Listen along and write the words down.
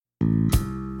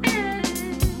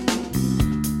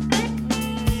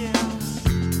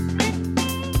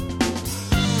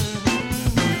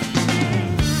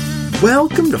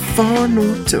Welcome to Far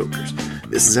North Tokers.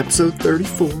 This is episode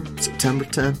 34, September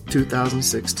 10th,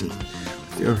 2016.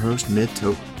 With your host, Mid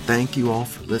Toker. Thank you all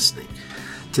for listening.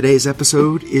 Today's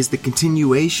episode is the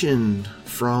continuation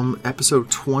from episode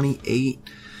 28,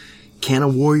 Canna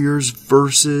Warriors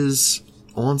versus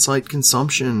on-site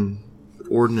consumption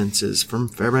ordinances from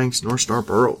Fairbanks North Star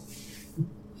Borough.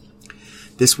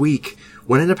 This week,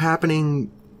 what ended up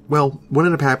happening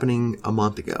a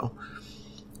month ago,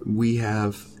 we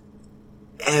have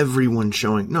everyone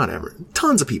showing, not everyone,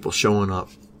 tons of people showing up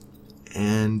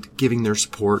and giving their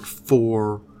support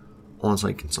for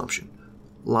on-site consumption.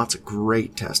 Lots of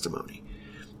great testimony.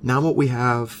 Now what we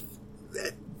have,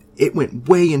 it went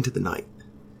way into the night.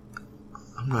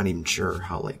 I'm not even sure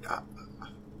how late.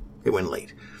 It went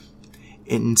late.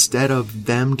 And instead of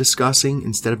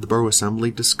the Borough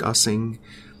Assembly discussing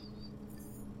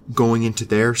going into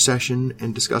their session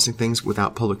and discussing things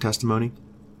without public testimony,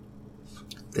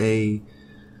 they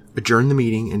adjourned the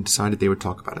meeting and decided they would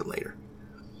talk about it later.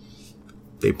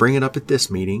 They bring it up at this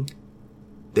meeting.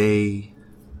 They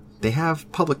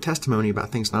have public testimony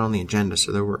about things not on the agenda,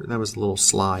 so that was a little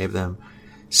sly of them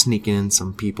sneaking in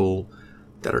some people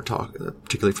that are talking,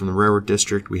 particularly from the Railroad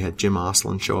District. We had Jim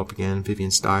Oslin show up again, Vivian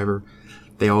Stiver.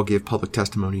 They all give public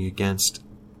testimony against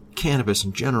cannabis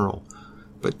in general,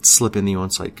 but slip in the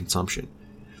on-site consumption.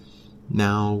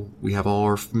 Now we have all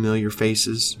our familiar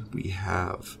faces. We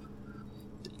have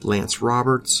Lance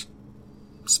Roberts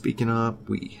speaking up.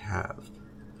 We have,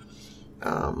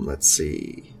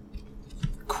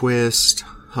 Quist,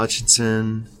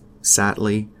 Hutchinson,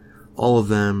 Satley. All of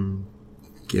them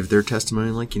give their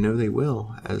testimony like you know they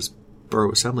will as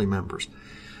Borough Assembly members.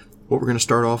 What we're going to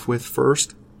start off with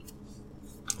first,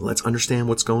 let's understand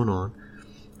what's going on.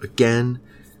 Again,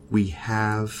 we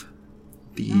have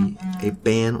a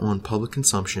ban on public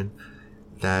consumption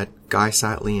that Guy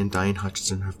Satley and Diane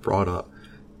Hutchinson have brought up.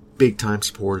 Big time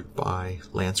supported by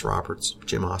Lance Roberts,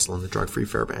 Jim Oslin, the Drug Free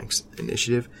Fairbanks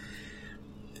Initiative.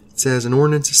 It says an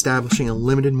ordinance establishing a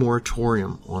limited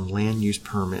moratorium on land use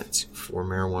permits for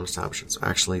marijuana establishments.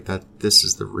 Actually, this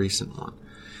is the recent one.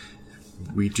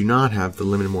 We do not have the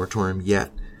limited moratorium yet.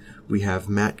 We have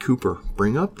Matt Cooper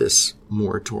bring up this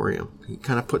moratorium. He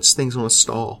kind of puts things on a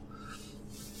stall.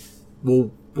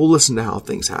 We'll listen to how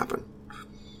things happen.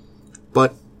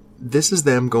 But this is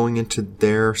them going into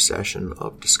their session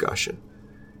of discussion.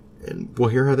 And we'll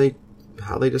hear how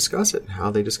they discuss it, how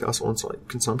they discuss on-site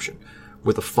consumption.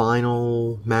 With a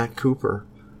final Matt Cooper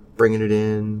bringing it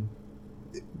in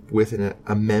with an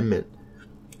amendment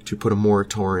to put a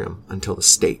moratorium until the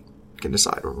state can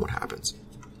decide on what happens.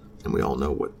 And we all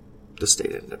know what the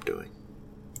state ended up doing.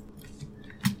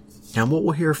 Now what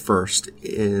we'll hear first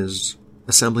is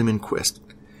Assemblyman Quist.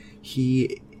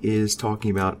 He is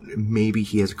talking about maybe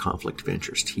he has a conflict of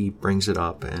interest. He brings it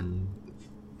up and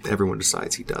everyone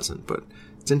decides he doesn't, but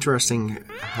it's interesting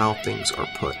how things are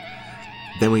put.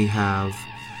 Then we have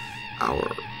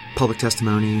our public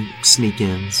testimony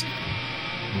sneak-ins.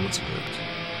 What's it?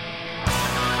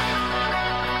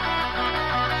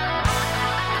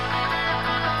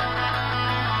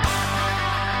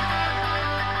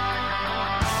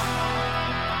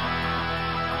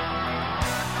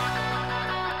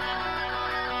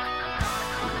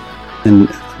 And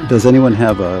does anyone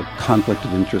have a conflict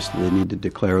of interest that they need to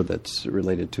declare that's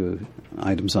related to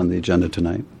items on the agenda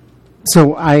tonight?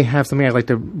 So I have something I'd like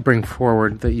to bring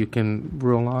forward that you can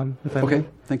rule on. If I may.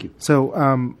 Thank you.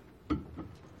 So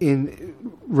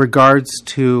in regards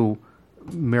to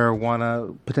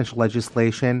marijuana potential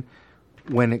legislation,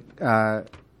 when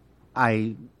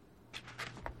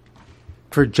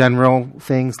for general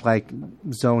things like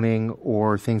zoning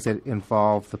or things that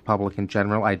involve the public in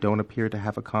general, I don't appear to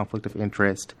have a conflict of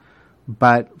interest.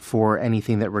 But for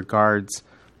anything that regards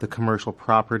the commercial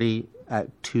property at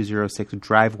 206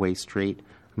 Driveway Street,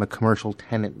 I'm a commercial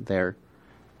tenant there.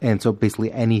 And so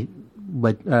basically any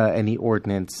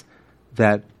ordinance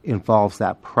that involves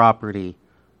that property,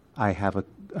 I have a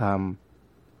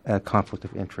conflict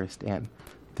of interest in.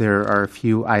 There are a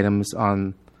few items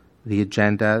on the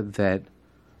agenda that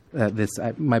this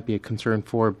might be a concern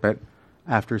for, but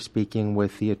after speaking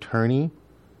with the attorney,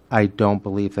 I don't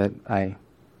believe that I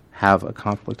have a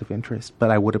conflict of interest, but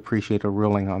I would appreciate a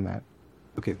ruling on that.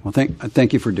 Okay. Well,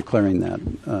 thank you for declaring that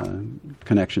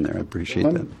connection there. I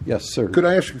appreciate that. Yes, sir. Could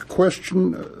I ask a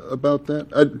question about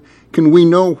that? Can we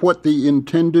know what the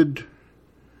intended?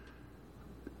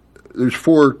 There's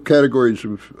 4 categories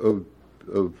of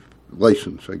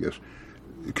license, I guess.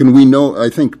 Can we know? I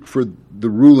think for the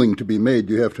ruling to be made,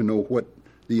 you have to know what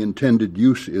the intended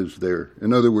use is there.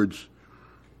 In other words,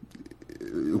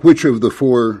 which of the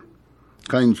 4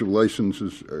 kinds of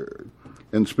licenses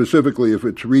And specifically, if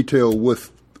it's retail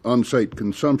with on-site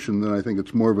consumption, then I think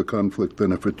it's more of a conflict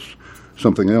than if it's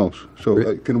something else.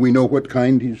 So can we know what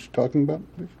kind he's talking about,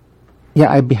 please?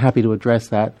 Yeah, I'd be happy to address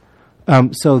that.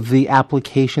 So the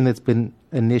application that's been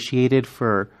initiated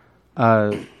for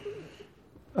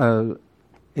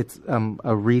it's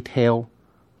a retail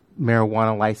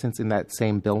marijuana license in that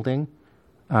same building,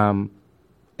 and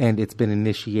it's been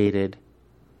initiated.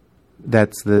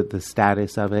 That's the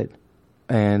status of it.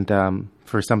 And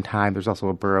for some time, there's also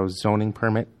a borough zoning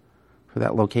permit for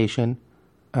that location.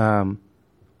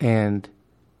 And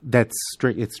that's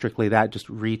it's strictly that, just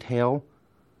retail.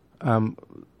 But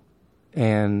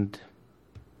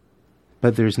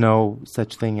there's no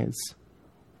such thing as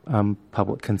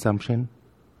public consumption.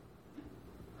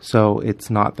 So it's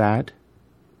not that.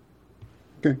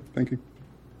 Okay, thank you.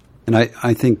 And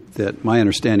I think that my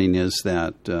understanding is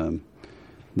that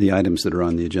the items that are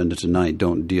on the agenda tonight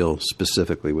don't deal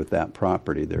specifically with that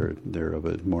property. They're of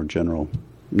a more general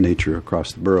nature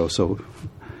across the borough. So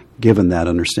given that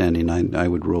understanding, I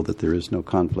would rule that there is no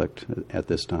conflict at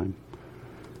this time.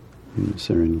 Is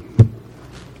there any?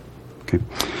 Okay.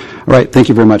 All right. Thank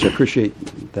you very much. I appreciate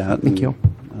that. Thank you.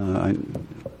 I'd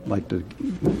like to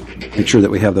make sure that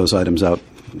we have those items out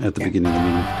at the beginning of the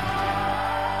meeting.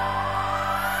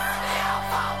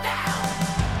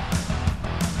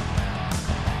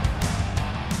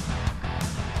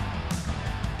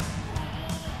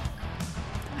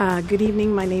 Good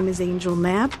evening. My name is Angel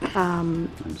Knapp,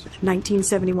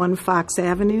 1971 Fox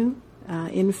Avenue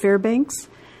in Fairbanks.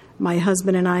 My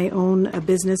husband and I own a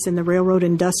business in the railroad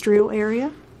industrial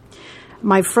area.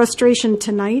 My frustration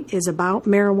tonight is about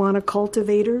marijuana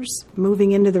cultivators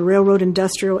moving into the railroad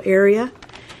industrial area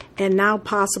and now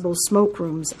possible smoke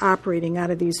rooms operating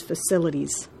out of these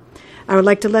facilities. I would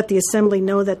like to let the Assembly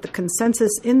know that the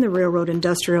consensus in the railroad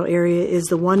industrial area is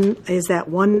that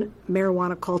one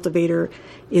marijuana cultivator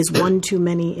is one too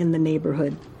many in the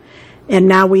neighborhood. And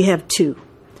now we have two.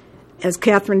 As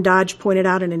Catherine Dodge pointed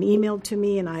out in an email to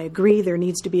me, and I agree, there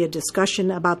needs to be a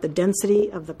discussion about the density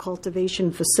of the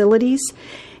cultivation facilities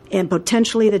and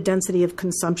potentially the density of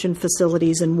consumption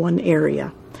facilities in one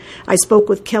area. I spoke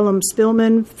with Kellum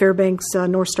Spillman, Fairbanks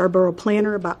North Star Borough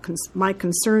Planner, about my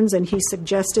concerns, and he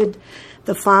suggested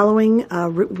the following.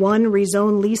 1,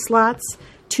 rezone lease lots.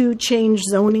 2, change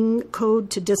zoning code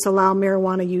to disallow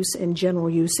marijuana use in general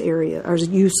use area or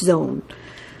use zone.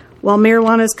 While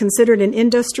marijuana is considered an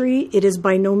industry, it is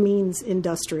by no means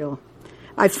industrial.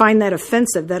 I find that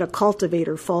offensive that a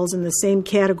cultivator falls in the same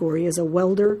category as a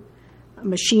welder, a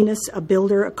machinist, a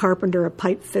builder, a carpenter, a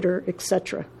pipe fitter,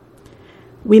 etc.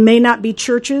 We may not be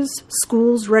churches,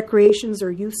 schools, recreations,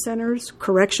 or youth centers,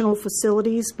 correctional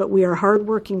facilities, but we are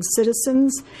hardworking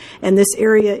citizens, and this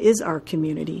area is our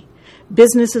community.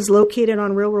 Businesses located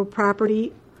on railroad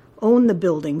property own the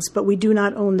buildings, but we do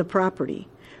not own the property.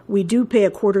 We do pay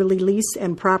a quarterly lease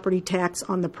and property tax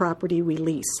on the property we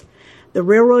lease. The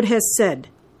railroad has said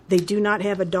they do not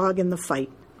have a dog in the fight.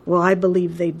 Well, I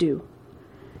believe they do.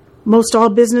 Most all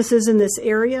businesses in this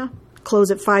area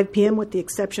close at 5 p.m. with the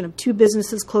exception of 2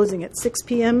 businesses closing at 6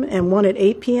 p.m. and 1 at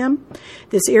 8 p.m.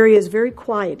 This area is very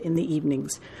quiet in the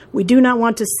evenings. What we do not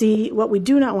want to see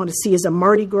is a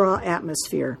Mardi Gras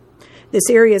atmosphere. This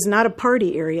area is not a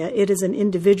party area. It is an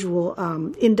individual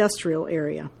industrial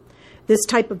area. This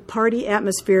type of party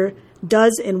atmosphere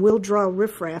does and will draw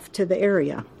riffraff to the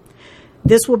area.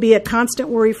 This will be a constant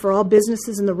worry for all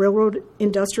businesses in the railroad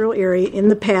industrial area. In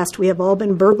the past, we have all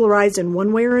been burglarized in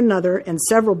one way or another, and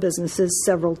several businesses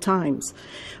several times,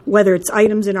 whether it's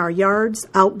items in our yards,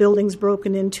 outbuildings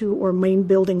broken into, or main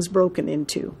buildings broken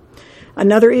into.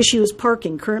 Another issue is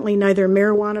parking. Currently, neither of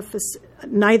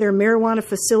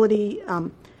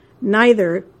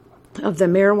the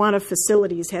marijuana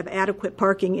facilities have adequate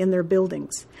parking in their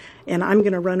buildings. And I'm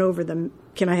going to run over them.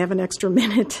 Can I have an extra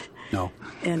minute? No.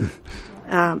 And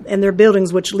their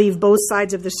buildings, which leave both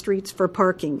sides of the streets for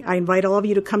parking. I invite all of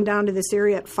you to come down to this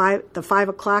area at the 5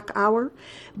 o'clock hour.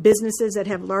 Businesses that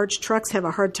have large trucks have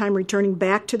a hard time returning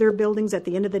back to their buildings at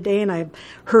the end of the day, and I've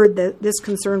heard this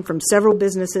concern from several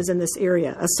businesses in this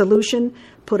area. A solution,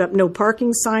 put up no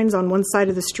parking signs on one side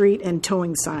of the street and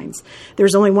towing signs.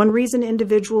 There's only one reason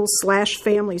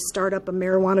individuals/families start up a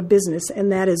marijuana business,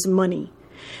 and that is money.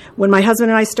 When my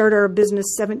husband and I started our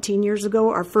business 17 years ago,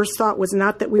 our first thought was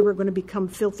not that we were going to become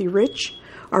filthy rich.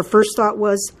 Our first thought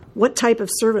was what type of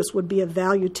service would be of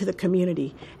value to the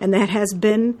community. And that has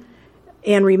been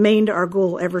and remained our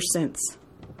goal ever since.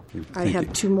 I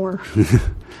have 2 more.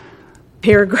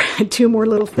 paragraph, two more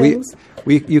little things.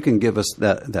 You can give us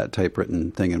that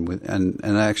typewritten thing, and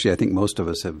actually, I think most of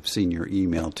us have seen your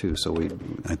email too. So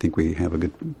I think we have a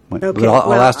good point. Okay, But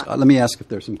I'll ask. Let me ask if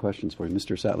there's some questions for you,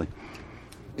 Mr. Satley.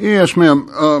 Yes,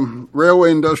 ma'am.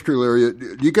 Railway industrial area.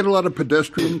 Do you get a lot of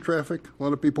pedestrian traffic? A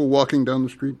lot of people walking down the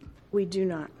street? We do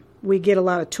not. We get a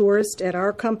lot of tourists at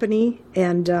our company,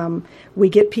 and we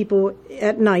get people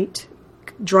at night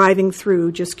driving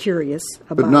through, just curious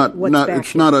about what's back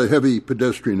it's here. not a heavy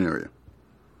pedestrian area.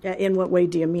 In what way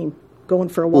do you mean? Going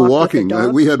for a walk Walking. with a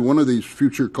dog? We had one of these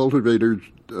future cultivators,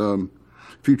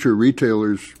 future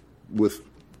retailers with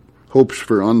hopes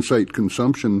for on-site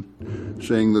consumption,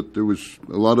 saying that there was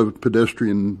a lot of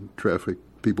pedestrian traffic.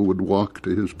 People would walk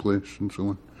to his place and so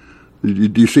on.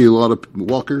 Do you see a lot of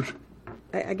walkers?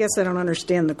 I guess I don't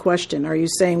understand the question. Are you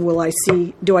saying,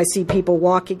 do I see people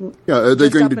walking? Yeah, are they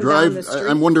just going up to and down drive? the street?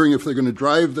 I'm wondering if they're going to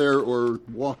drive there or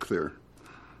walk there.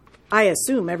 I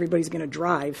assume everybody's going to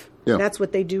drive. Yeah. That's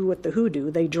what they do with the Hoodoo.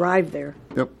 They drive there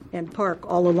Yep. and park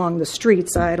all along the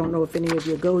streets. I don't know if any of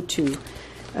you go to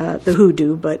the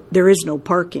Hoodoo, but there is no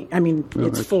parking. I mean,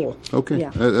 it's full. Okay,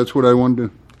 Yeah. that's what I wanted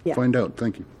to Yeah. find out.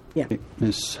 Thank you. Yeah.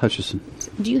 Ms. Hutchison.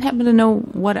 Do you happen to know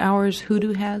what hours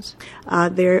Hoodoo has?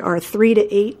 There are 3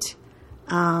 to 8.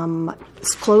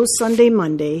 It's closed Sunday,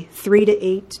 Monday, 3 to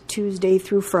 8 Tuesday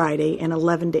through Friday, and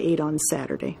 11 to 8 on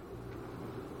Saturday.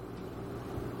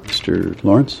 Mr.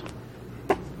 Lawrence?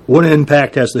 What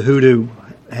impact has the Hoodoo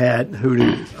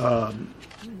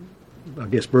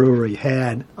brewery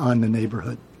had on the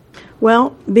neighborhood?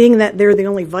 Well, being that they're the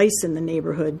only Vice in the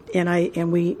neighborhood,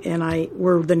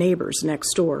 we're the neighbors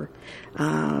next door.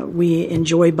 We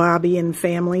enjoy Bobby and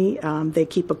family. They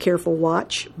keep a careful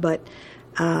watch, but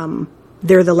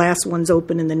they're the last ones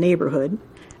open in the neighborhood.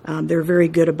 They're very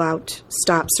good about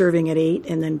stop serving at 8,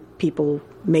 and then people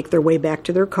make their way back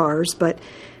to their cars. But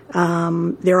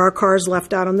there are cars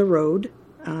left out on the road.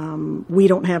 We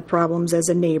don't have problems as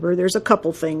a neighbor. There's a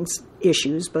couple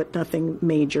issues, but nothing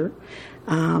major.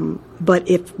 But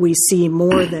if we see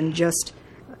more than just,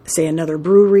 say, another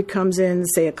brewery comes in,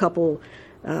 say a couple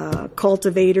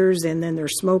cultivators, and then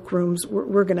there's smoke rooms,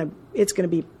 it's gonna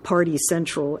be party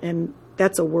central, and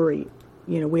that's a worry.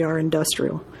 We are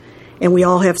industrial, and we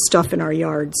all have stuff in our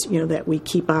yards, that we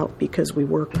keep out because we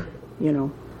work,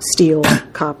 steel,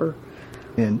 copper.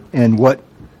 And what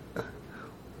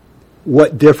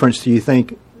difference do you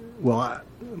think? Well,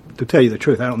 to tell you the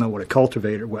truth, I don't know what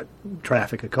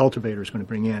traffic a cultivator is going to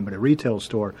bring in, but a retail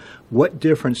store, what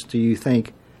difference do you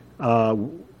think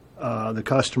the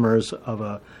customers of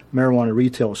a marijuana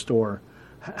retail store,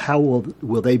 how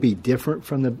will they be different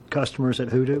from the customers at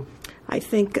Hoodoo? I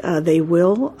think they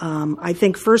will. I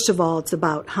think, first of all, it's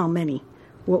about how many.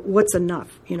 What's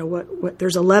enough?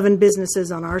 There's 11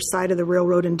 businesses on our side of the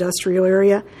railroad industrial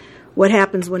area. What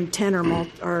happens when 10 are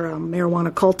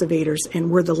marijuana cultivators and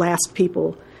we're the last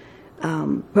people?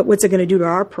 But what's it going to do to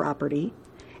our property?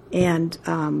 And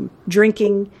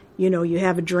drinking, you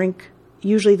have a drink.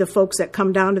 Usually the folks that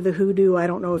come down to the Hoodoo, I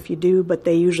don't know if you do, but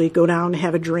they usually go down,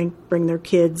 have a drink, bring their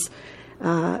kids,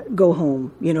 go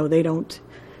home. They don't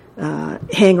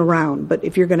hang around. But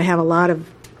if you're going to have a lot of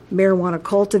marijuana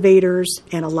cultivators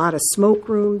and a lot of smoke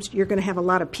rooms, you're going to have a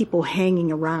lot of people hanging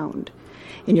around.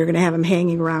 And you're going to have them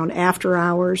hanging around after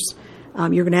hours.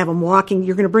 You're going to have them walking.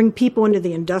 You're going to bring people into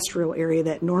the industrial area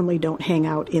that normally don't hang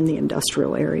out in the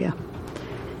industrial area.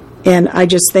 And I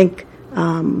just think,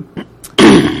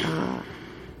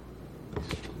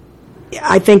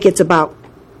 I think it's about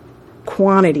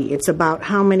quantity. It's about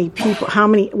how many people,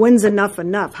 when's enough?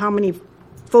 How many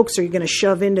folks are you going to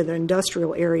shove into the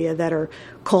industrial area that are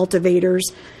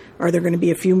cultivators? Are there going to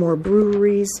be a few more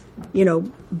breweries?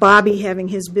 Bobby having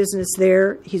his business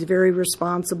there, he's very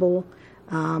responsible.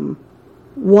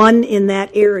 One in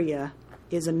that area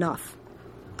is enough.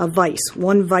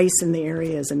 One Vice in the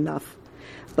area is enough.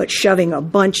 But shoving a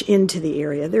bunch into the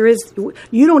area,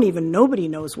 nobody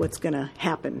knows what's going to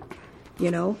happen.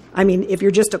 I mean, if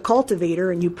you're just a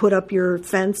cultivator and you put up your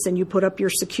fence and you put up your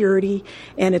security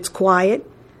and it's quiet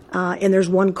and there's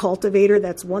one cultivator,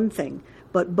 that's one thing.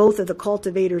 But both of the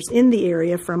cultivators in the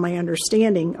area, from my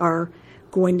understanding, are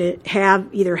going to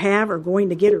either have or going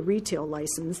to get a retail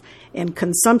license, and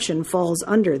consumption falls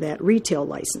under that retail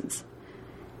license.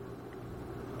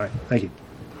 All right, thank you.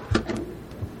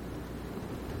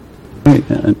 All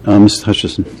right, Ms.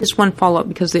 Hutchison. Just one follow-up,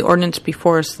 because the ordinance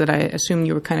before us that I assume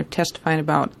you were kind of testifying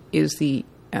about is the,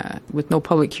 with no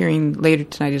public hearing later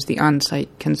tonight, is the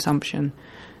on-site consumption.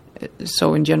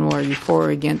 So in general, are you for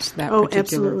or against that particular? Oh,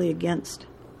 absolutely against.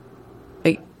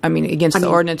 Against the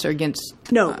ordinance or against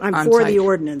No, I'm on-site? for the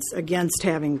ordinance, against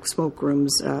having smoke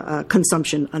rooms,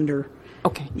 consumption under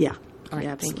Okay. Yeah, All right,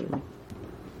 yeah, thank you.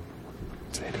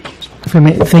 absolutely. If I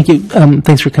may, thank you.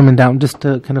 Thanks for coming down. Just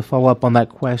to kind of follow up on that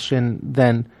question,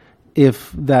 then,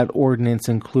 if that ordinance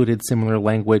included similar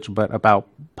language but about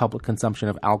public consumption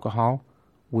of alcohol,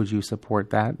 would you support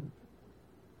that?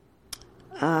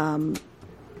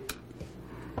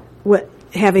 What,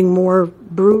 having more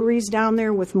breweries down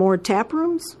there with more tap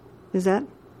rooms? Is that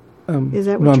what No,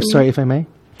 you I'm mean? sorry, if I may.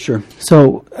 Sure.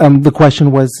 So the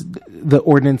question was the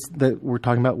ordinance that we're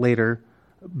talking about later,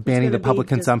 banning gonna the public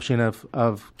be just- consumption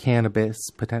of cannabis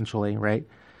potentially, right?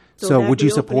 So that'd would be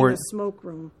you opening support? a smoke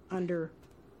room under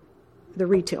the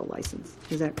retail license?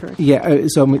 Is that correct? Yeah.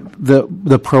 So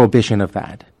the prohibition of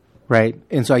that, right?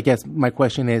 And so I guess my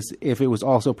question is, if it was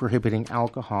also prohibiting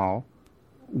alcohol,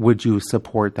 would you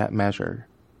support that measure?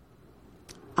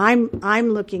 I'm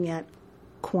looking at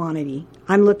quantity.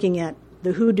 I'm looking at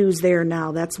the hoodoo's there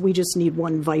now. We just need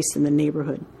one vice in the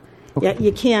neighborhood. Yeah,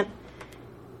 you can't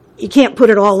put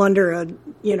it all under a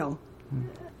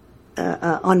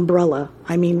umbrella.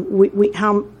 I mean,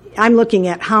 I'm looking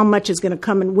at how much is going to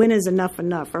come and when is enough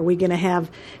enough. Are we going to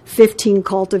have 15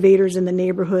 cultivators in the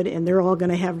neighborhood and they're all going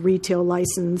to have retail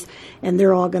license and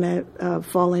they're all going to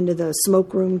fall into the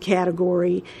smoke room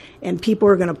category and people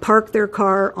are going to park their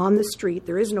car on the street?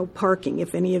 There is no parking.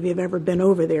 If any of you have ever been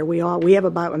over there, we have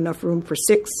about enough room for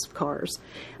 6 cars.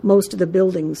 Most of the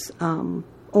buildings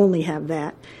only have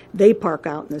that. They park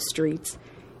out in the streets.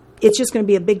 It's just going to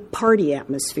be a big party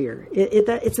atmosphere.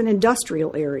 It's an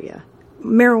industrial area.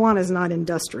 Marijuana is not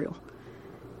industrial.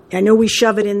 I know we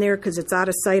shove it in there because it's out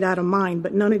of sight, out of mind,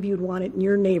 but none of you'd want it in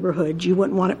your neighborhood. You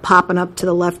wouldn't want it popping up to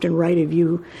the left and right of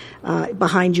you,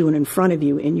 behind you and in front of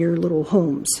you in your little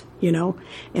homes,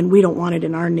 and we don't want it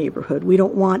in our neighborhood. We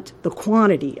don't want the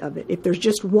quantity of it. If there's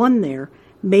just one there,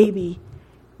 maybe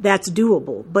that's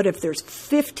doable. But if there's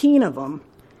 15 of them,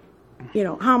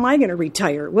 how am I going to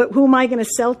retire? Who am I going to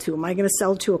sell to? Am I going to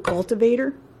sell to a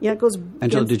cultivator? Yeah, it goes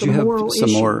Angela, against did the you have moral some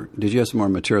issue. more? Did you have some more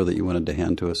material that you wanted to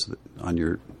hand to us on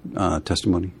your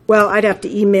testimony? Well, I'd have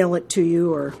to email it to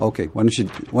you, or Okay, why don't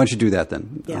you do that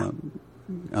then?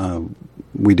 Yeah.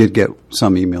 We did get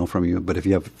some email from you, but if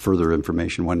you have further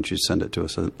information, why don't you send it to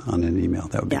us on an email?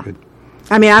 That would be yeah. good.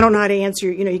 I mean, I don't know how to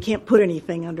answer. You can't put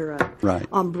anything under a Right.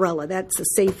 umbrella. That's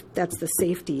the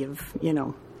safety of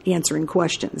answering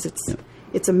questions. It's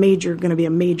going to be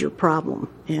a major problem,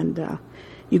 and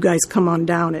you guys come on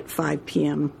down at 5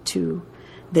 p.m. to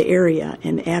the area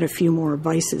and add a few more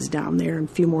vices down there and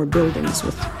a few more buildings.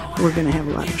 We're going to have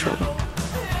a lot of trouble.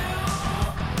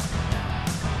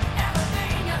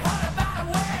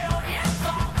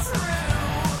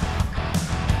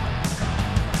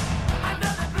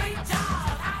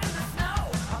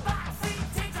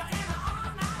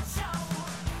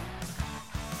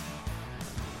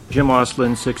 Jim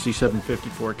Oslin,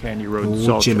 6754 Candy Road,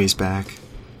 Salta. Jimmy's back.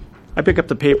 I pick up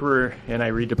the paper and I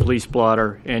read the police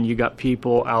blotter, and you got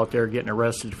people out there getting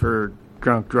arrested for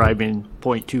drunk driving,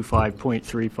 0.25,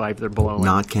 0.35, they're blowing.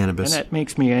 Not cannabis. And that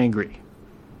makes me angry.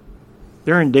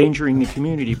 They're endangering the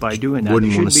community by doing that.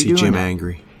 Wouldn't They want to shouldn't see be doing Jim that.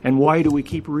 angry. And why do we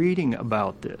keep reading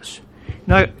about this?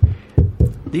 Now,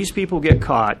 these people get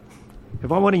caught.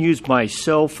 If I want to use my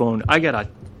cell phone, I got to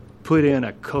put in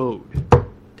a code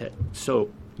so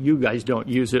you guys don't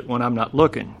use it when I'm not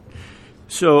looking.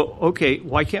 So, okay,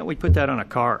 why can't we put that on a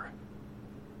car?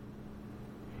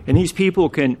 And these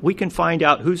people we can find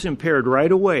out who's impaired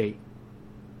right away,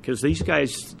 because these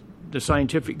guys, the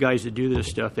scientific guys that do this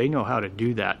stuff, they know how to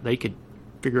do that. They could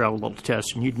figure out a little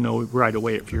test, and you'd know right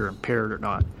away if you're impaired or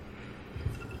not.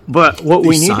 But what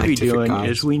we These need to be scientific doing guys.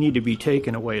 is we need to be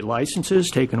taking away licenses,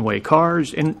 taking away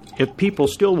cars, and if people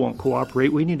still won't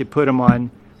cooperate, we need to put them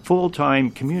on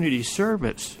full-time community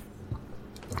service.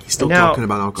 He's still Now, talking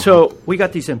about alcohol. So we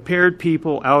got these impaired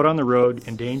people out on the road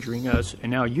endangering us,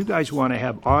 and now you guys want to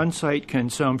have on-site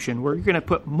consumption where you're going to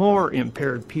put more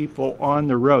impaired people on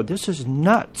the road. This is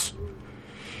nuts.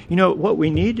 What we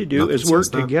need to do Nothing is work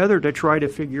says that. together to try to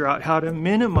figure out how to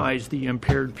minimize the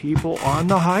impaired people on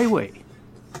the highway.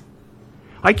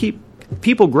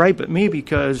 People gripe at me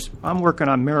because I'm working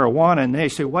on marijuana, and they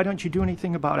say, why don't you do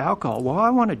anything about alcohol? Well, I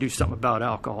want to do something about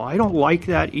alcohol. I don't like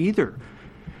that either.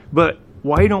 But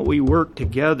why don't we work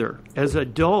together as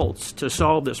adults to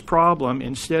solve this problem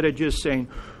instead of just saying,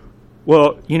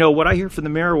 well, what I hear from the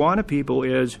marijuana people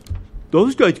is,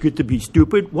 those guys get to be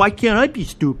stupid. Why can't I be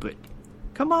stupid?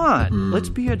 Come on, let's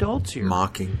be adults here.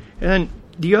 Mocking. And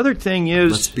the other thing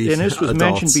Let's is, be and this was adults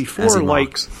mentioned as he before, like,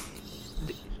 mocks.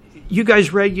 you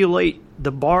guys regulate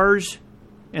the bars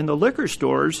and the liquor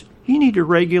stores. You need to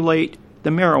regulate the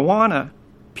marijuana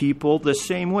people the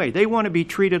same way. They want to be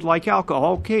treated like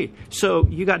alcohol. Okay, so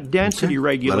you got density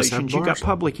regulations, you got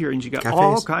public hearings, you got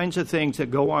all kinds of things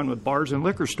that go on with bars and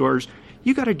liquor stores.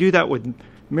 You got to do that with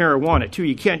marijuana, too.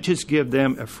 You can't just give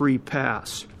them a free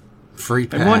pass. Free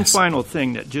pass. And one final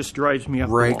thing that just drives me up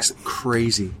the wall.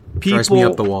 Crazy. People drives me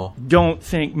up the wall. Don't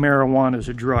think marijuana is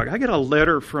a drug. I got a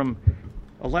letter from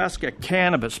Alaska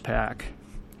Cannabis Pack,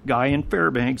 guy in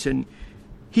Fairbanks, and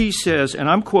he says, and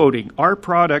I'm quoting, "Our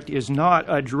product is not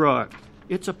a drug.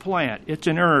 It's a plant. It's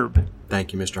an herb."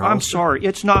 Thank you, Mr. Hollister. I'm sorry.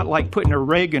 It's not like putting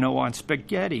oregano on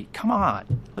spaghetti. Come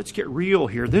on. Let's get real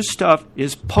here. This stuff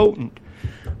is potent.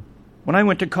 When I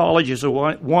went to college, it was a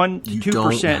 1 to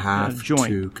 2%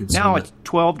 joint. Now it's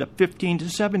 12 to 15 to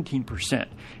 17%.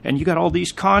 And you got all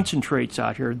these concentrates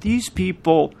out here. These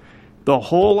people, the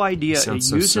whole idea of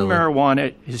using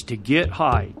marijuana is to get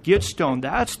high, get stoned.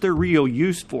 That's the real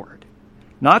use for it.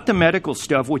 Not the medical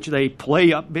stuff, which they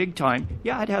play up big time.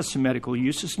 Yeah, it has some medical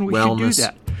uses, and we should do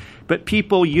that. But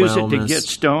people use it to get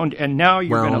stoned, and now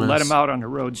you're going to let them out on the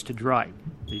roads to drive.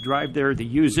 They drive there, they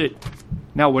use it.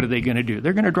 Now what are they going to do?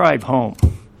 They're going to drive home.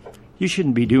 You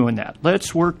shouldn't be doing that.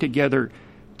 Let's work together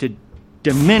to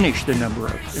diminish the number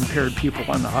of impaired people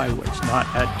on the highways, not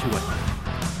add to it.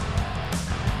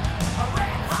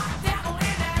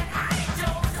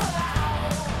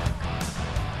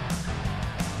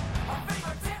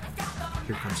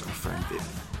 Here comes our friend Vivian.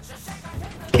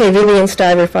 Okay, Vivian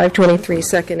Stiver, 523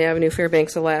 2nd Avenue,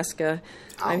 Fairbanks, Alaska.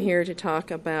 I'm here to talk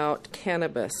about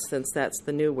cannabis, since that's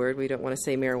the new word. We don't want to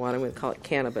say marijuana. I'm going to call it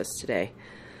cannabis today.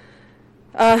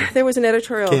 There was an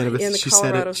editorial in the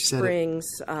Colorado Springs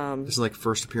this is like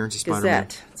first appearance of Spider-Man.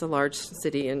 Gazette. It's a large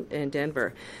city in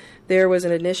Denver. There was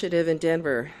an initiative in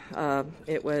Denver.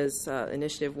 It was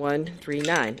Initiative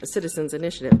 139, a citizens'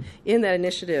 initiative. In that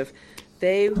initiative,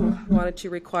 they wanted to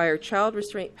require child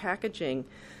restraint packaging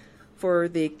for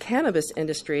the cannabis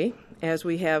industry, as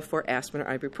we have for aspirin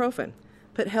or ibuprofen.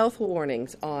 Put health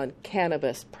warnings on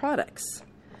cannabis products.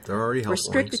 There are already health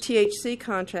Restrict warnings. the THC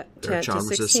content to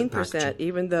 16%,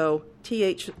 even though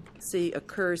THC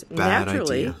occurs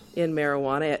naturally in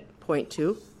marijuana at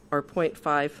 0.2 or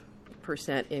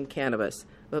 0.5% in cannabis.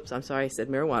 Oops, I'm sorry, I said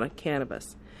marijuana,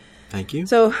 cannabis. Thank you.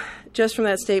 So, just from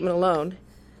that statement alone,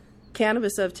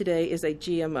 cannabis of today is a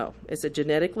GMO. It's a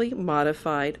genetically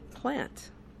modified plant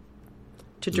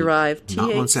to derive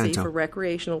THC for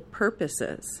recreational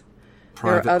purposes.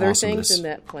 There are other things in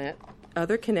that plant,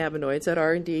 other cannabinoids that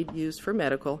are indeed used for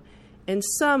medical, and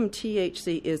some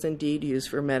THC is indeed used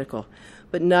for medical,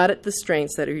 but not at the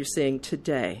strengths that you're seeing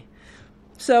today.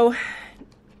 So,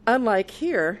 unlike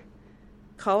here,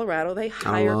 Colorado, they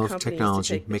hire companies technology,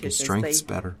 to take making petitions. strengths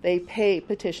better. They pay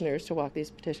petitioners to walk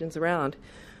these petitions around.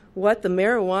 What the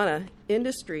marijuana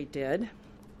industry did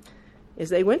is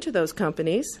they went to those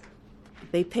companies,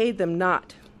 they paid them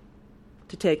not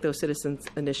to take those citizens'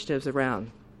 initiatives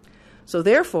around. So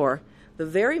therefore, the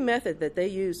very method that they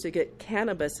used to get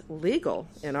cannabis legal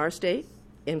in our state,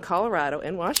 in Colorado,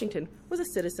 and Washington was a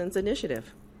citizens'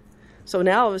 initiative. So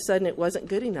now all of a sudden it wasn't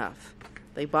good enough.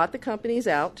 They bought the companies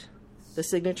out, the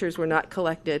signatures were not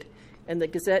collected, and the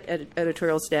Gazette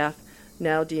editorial staff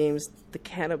now deems the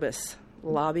cannabis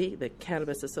lobby, the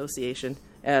Cannabis Association,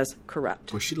 as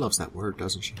corrupt. Well, she loves that word,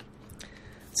 doesn't she?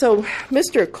 So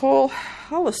Mr. Cole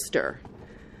Hollister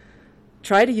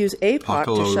tried to use APOC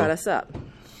to shut us up.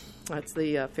 That's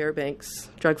the Fairbanks,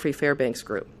 Drug-Free Fairbanks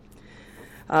group.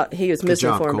 He was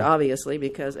misinformed, obviously,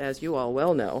 because, as you all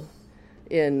well know,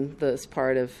 in this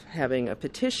part of having a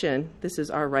petition, this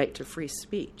is our right to free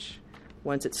speech.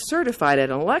 Once it's certified at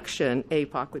an election,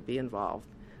 APOC would be involved.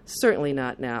 Certainly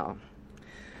not now.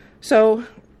 So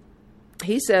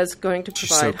he says going to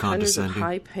provide hundreds of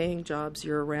high-paying jobs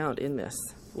year-round in this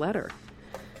letter.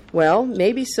 Well,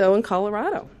 maybe so in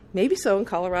Colorado. Maybe so in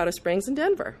Colorado Springs and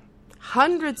Denver.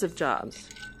 Hundreds of jobs.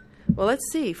 Well, let's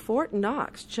see. Fort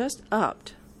Knox just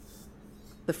upped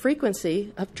the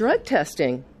frequency of drug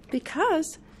testing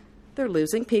because they're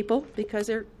losing people because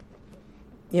they're,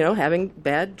 having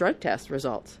bad drug test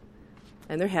results.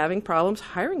 And they're having problems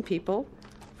hiring people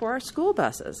for our school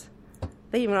buses.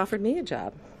 They even offered me a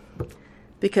job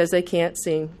because they can't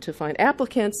seem to find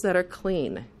applicants that are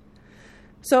clean.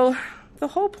 So the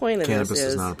whole point of cannabis this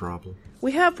is not a problem.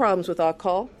 We have problems with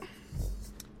alcohol.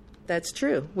 That's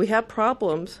true. We have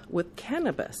problems with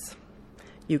cannabis.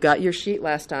 You got your sheet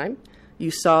last time. You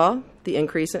saw the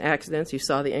increase in accidents. You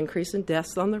saw the increase in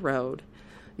deaths on the road.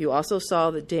 You also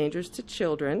saw the dangers to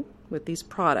children with these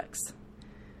products.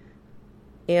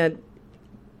 And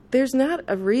there's not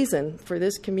a reason for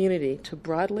this community to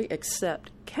broadly accept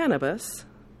cannabis.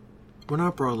 We're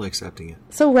not broadly accepting it.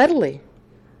 So readily.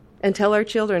 and tell our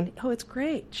children, oh, it's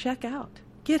great, check out,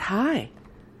 get high.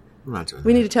 I'm not doing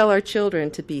We that. need to tell our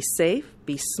children to be safe,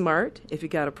 be smart. If you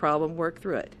got a problem, work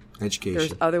through it. Education.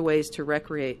 There's other ways to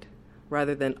recreate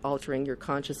rather than altering your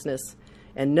consciousness.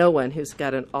 And no one who's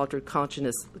got an altered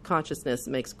consciousness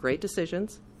makes great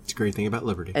decisions, It's a great thing about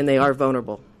liberty. and they are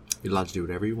vulnerable. You're allowed to do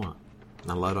whatever you want.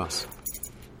 Not let us.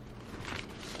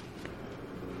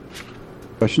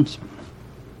 Questions?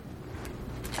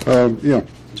 Yeah.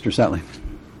 Mr. Satley.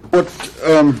 What?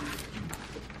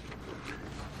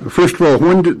 First of all,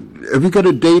 have you got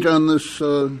a date on this?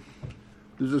 Is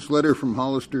this letter from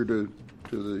Hollister to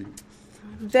the?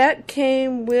 That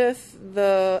came with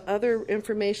the other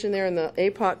information there in the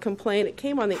APOC complaint. It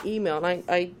came on the email, and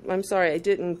I'm sorry, I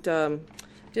didn't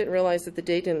realize that the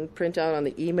date didn't print out on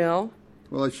the email.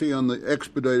 Well, I see on the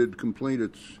expedited complaint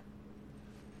it's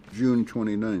June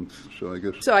 29th, so I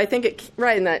guess. So I think it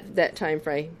right in that time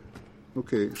frame.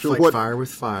 Okay, so Fight what? fire with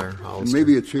fire, Hollister.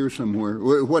 Maybe it's here somewhere.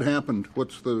 What happened?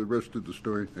 What's the rest of the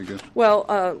story, I guess?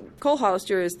 Well, Cole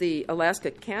Hollister is the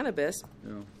Alaska Cannabis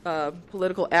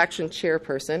Political Action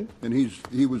Chairperson. And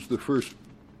he was the first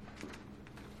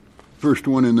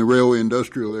one in the railway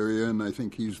industrial area, and I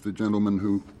think he's the gentleman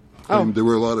who claimed there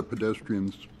were a lot of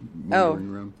pedestrians wandering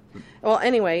around. But Well,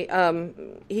 anyway,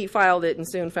 he filed it and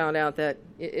soon found out that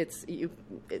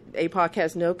APOC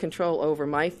has no control over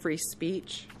my free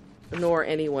speech nor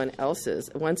anyone else's.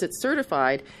 Once it's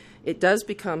certified, it does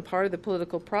become part of the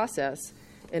political process,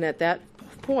 and at that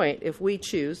point, if we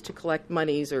choose to collect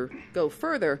monies or go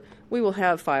further, we will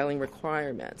have filing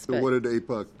requirements. So what did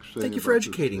APOC say? Thank you for about this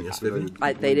educating us, expedited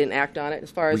Vivian. They didn't act on it. As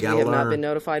far as we gotta have not learn. been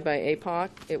notified by APOC,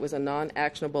 it was a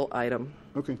non-actionable item.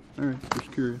 Okay, all right,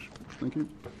 just curious. Thank you.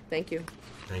 Thank you.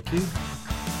 Thank you.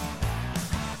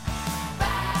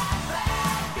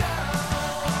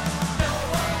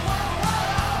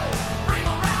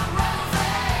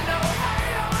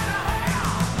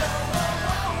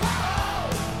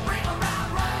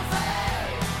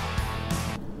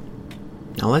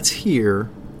 Now let's hear,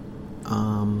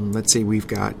 let's see, we've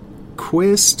got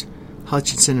Quist,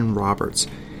 Hutchinson, and Roberts.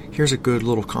 Here's a good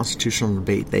little constitutional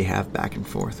debate they have back and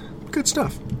forth. Good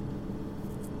stuff.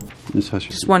 Ms.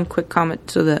 Hutchinson. Just one quick comment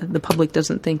so the public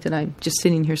doesn't think that I'm just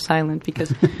sitting here silent, because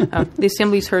the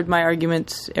Assembly's heard my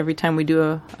arguments. Every time we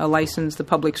do a license, the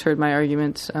public's heard my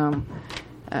arguments.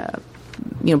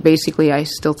 Basically, I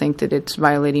still think that it's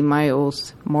violating my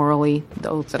oath morally, the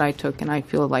oath that I took, and I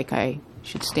feel like I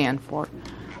should stand for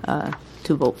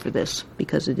to vote for this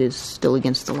because it is still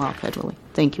against the law federally.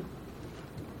 Thank you.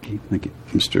 Okay, thank you.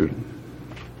 Mr.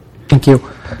 Thank you.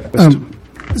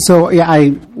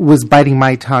 I was biting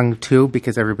my tongue too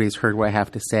because everybody's heard what I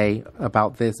have to say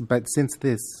about this. But since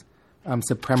this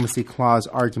supremacy clause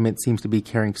argument seems to be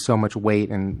carrying so much weight,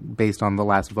 and based on the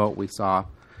last vote we saw,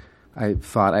 I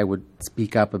thought I would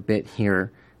speak up a bit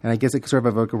here. And I guess it's sort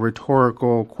of like a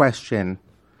rhetorical question.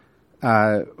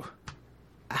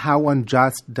 How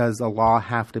unjust does a law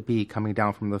have to be coming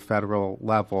down from the federal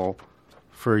level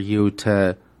for you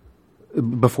to,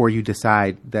 before you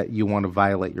decide that you want to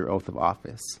violate your oath of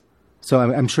office? So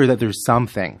I'm sure that there's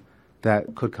something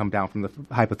that could come down from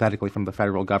hypothetically from the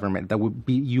federal government that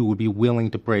you would be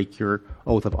willing to break your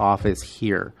oath of office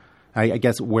here. I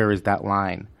guess where is that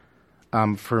line?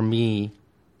 For me,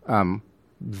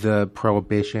 the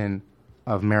prohibition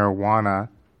of marijuana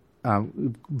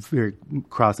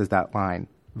crosses that line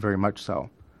very much so.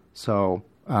 So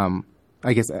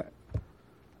I guess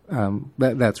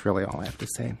that's really all I have to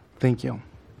say. Thank you.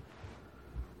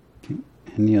 Okay.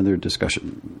 Any other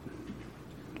discussion?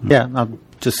 Yeah, I'll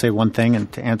just say one thing,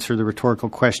 and to answer the rhetorical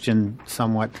question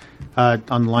somewhat.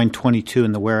 On line 22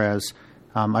 in the whereas,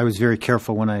 I was very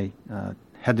careful when I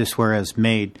had this whereas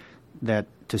made that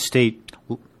to state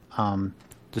the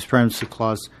supremacy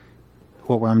clause,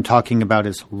 what I'm talking about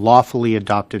is lawfully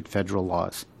adopted federal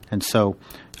laws. And so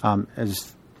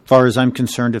as far as I'm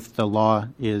concerned, if the law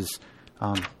is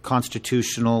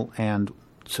constitutional and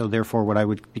so therefore what I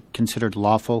would be considered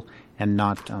lawful and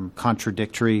not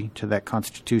contradictory to that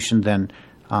Constitution, then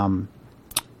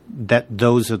that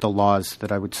those are the laws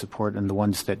that I would support, and the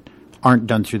ones that aren't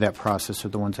done through that process are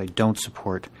the ones I don't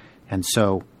support. And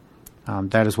so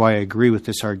that is why I agree with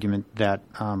this argument that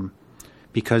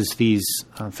because these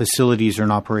facilities are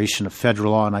an operation of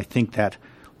federal law, and I think that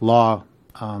law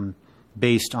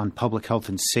based on public health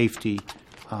and safety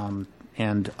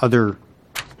and other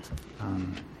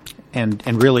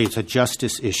and really it's a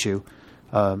justice issue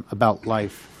about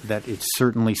life, that it's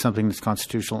certainly something that's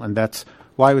constitutional, and that's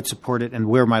why I would support it and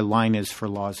where my line is for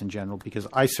laws in general, because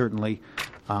I certainly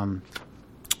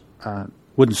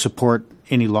wouldn't support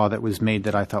any law that was made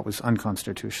that I thought was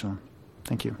unconstitutional.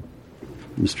 Thank you.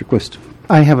 Mr. Quist.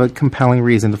 I have a compelling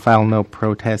reason to file no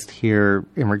protest here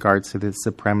in regards to the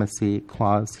supremacy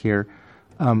clause here.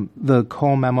 The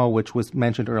Cole memo, which was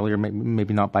mentioned earlier,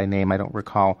 maybe not by name, I don't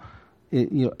recall,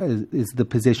 is the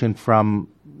position from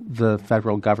the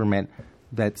federal government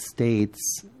that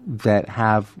states that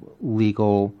have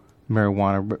legal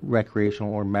marijuana,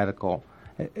 recreational or medical,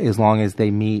 as long as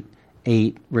they meet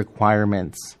 8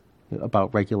 requirements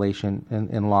about regulation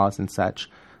and laws and such,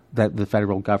 that the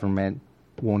federal government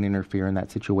won't interfere in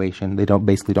that situation. They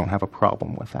basically don't have a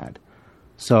problem with that.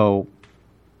 So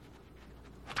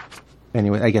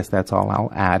anyway, I guess that's all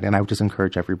I'll add, and I would just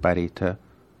encourage everybody to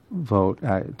vote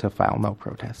to file no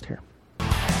protest here.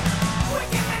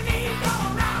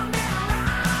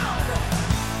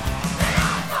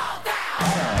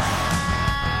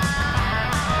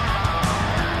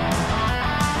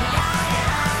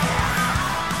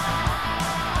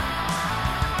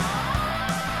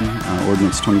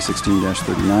 Ordinance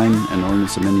 2016-39, an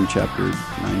ordinance amending Chapter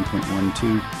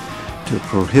 9.12 to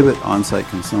prohibit on-site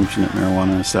consumption at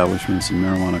marijuana establishments and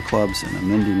marijuana clubs, and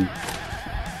amending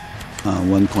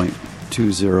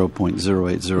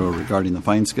 1.20.080 regarding the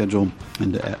fine schedule,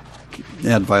 and to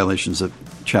add violations of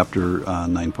Chapter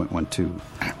 9.12.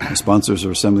 The sponsors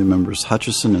are Assembly Members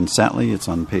Hutchison and Satley. It's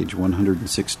on page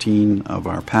 116 of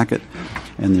our packet,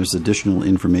 and there's additional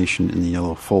information in the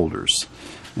yellow folders.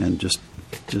 And just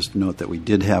note that we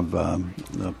did have a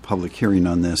public hearing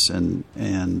on this and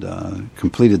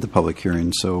completed the public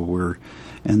hearing. So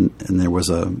and there was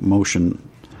a motion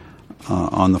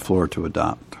on the floor to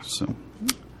adopt.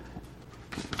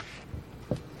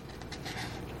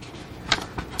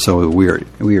 So we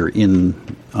are in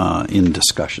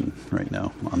discussion right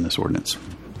now on this ordinance.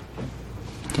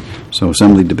 So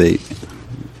assembly debate,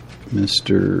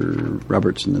 Mr.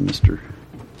 Roberts and then Mr.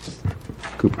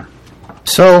 Cooper.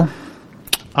 So,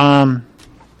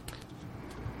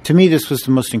 to me, this was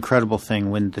the most incredible thing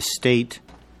when the state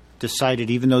decided,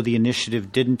 even though the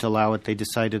initiative didn't allow it, they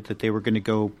decided that they were going to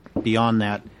go beyond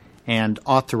that and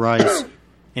authorize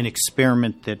an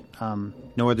experiment that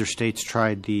no other states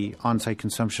tried, the on-site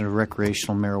consumption of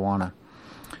recreational marijuana.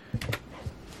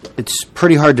 It's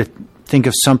pretty hard to think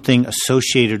of something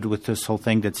associated with this whole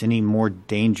thing that's any more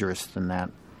dangerous than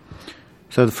that.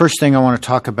 So the first thing I want to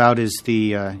talk about is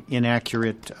the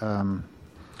inaccurate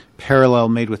parallel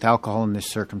made with alcohol in this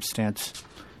circumstance.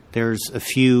 There's a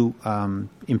few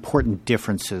important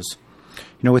differences.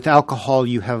 With alcohol,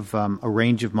 you have a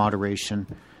range of moderation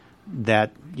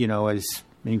that, as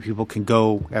many people can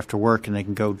go after work and they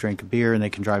can go drink a beer and they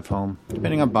can drive home,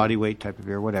 depending on body weight, type of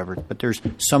beer, whatever. But there's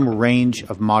some range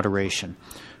of moderation.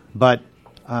 But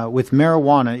with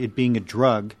marijuana, it being a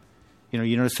drug,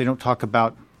 you notice they don't talk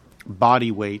about body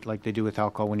weight like they do with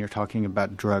alcohol when you're talking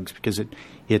about drugs, because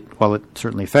while it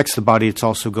certainly affects the body, it's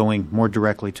also going more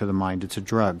directly to the mind. It's a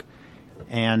drug.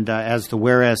 And as the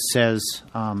whereas says,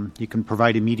 you can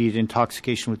provide immediate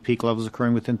intoxication with peak levels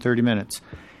occurring within 30 minutes.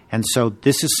 And so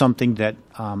this is something that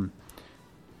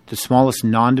the smallest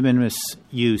non-de minimis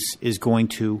use is going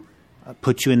to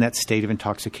put you in that state of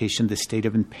intoxication, the state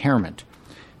of impairment.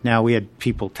 Now, we had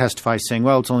people testify saying,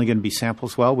 well, it's only going to be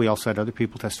samples. Well, we also had other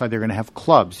people testify they're going to have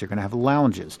clubs, they're going to have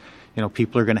lounges.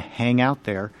 People are going to hang out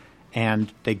there,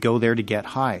 and they go there to get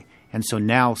high. And so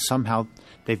now somehow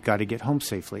they've got to get home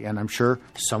safely. And I'm sure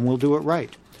some will do it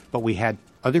right. But we had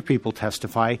other people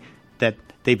testify that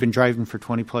they've been driving for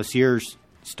 20-plus years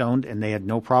stoned, and they had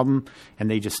no problem, and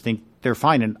they just think they're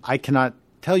fine. And I cannot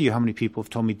tell you how many people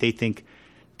have told me they think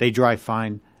they drive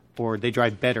fine or they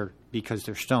drive better because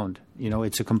they're stoned.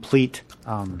 It's a complete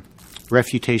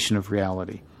refutation of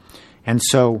reality. And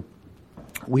so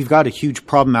we've got a huge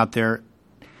problem out there.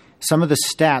 Some of the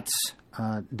stats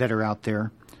that are out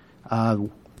there, the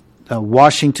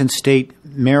Washington State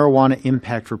Marijuana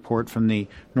Impact Report from the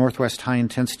Northwest High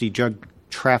Intensity Drug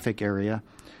Traffic Area,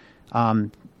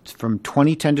 from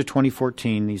 2010 to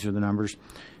 2014, these are the numbers,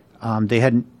 they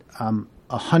had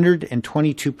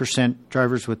 122%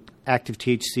 drivers with active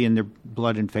THC in their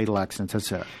blood in fatal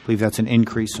accidents. I believe that's an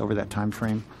increase over that time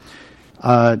frame.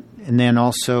 And then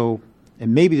also, it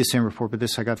may be the same report, but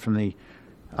this I got from the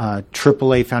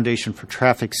AAA Foundation for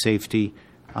Traffic Safety.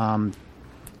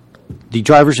 The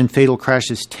drivers in fatal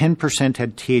crashes, 10%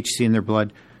 had THC in their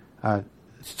blood,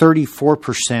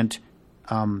 34%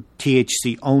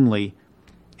 THC only,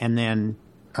 and then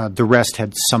the rest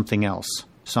had something else.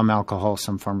 Some alcohol,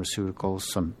 some pharmaceuticals,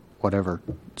 some whatever,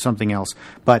 something else.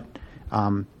 But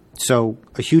so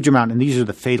a huge amount, and these are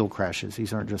the fatal crashes.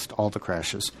 These aren't just all the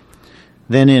crashes.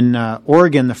 Then in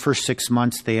Oregon, the first 6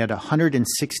 months, they had a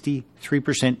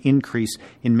 163% increase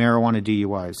in marijuana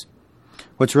DUIs.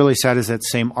 What's really sad is that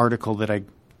same article that I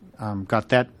got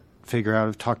that figure out.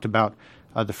 I've talked about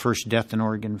the first death in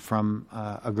Oregon from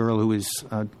a girl who was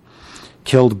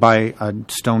killed by a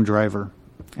stone driver.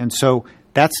 And so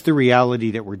that's the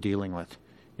reality that we're dealing with.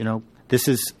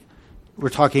 We're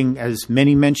talking, as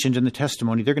many mentioned in the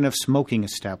testimony, they're going to have smoking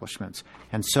establishments.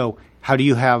 And so how do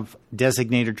you have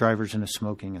designated drivers in a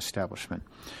smoking establishment?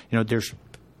 There's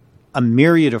a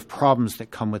myriad of problems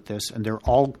that come with this, and they're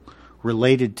all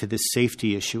related to this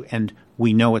safety issue, and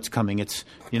we know it's coming.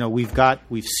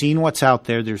 We've seen what's out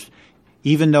there.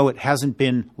 Even though it hasn't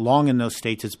been long in those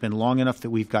states, it's been long enough that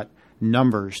we've got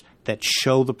numbers that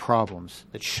show the problems,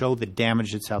 that show the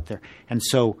damage that's out there. And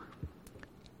so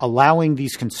allowing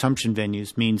these consumption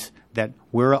venues means that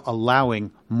we're allowing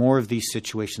more of these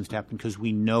situations to happen because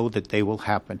we know that they will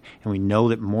happen, and we know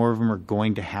that more of them are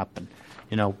going to happen.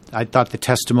 I thought the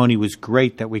testimony was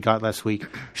great that we got last week,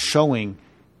 showing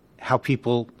how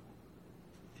people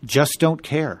just don't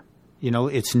care.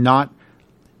 It's not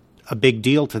a big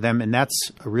deal to them, and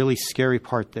that's a really scary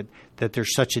part, that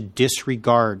there's such a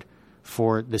disregard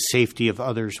for the safety of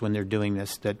others when they're doing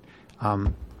this, that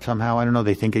somehow, I don't know,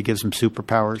 they think it gives them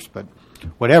superpowers, but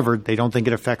whatever, they don't think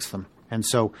it affects them. And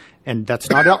that's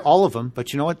not all of them,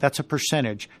 but you know what? That's a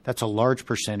percentage. That's a large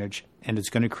percentage, and it's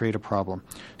going to create a problem.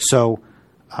 So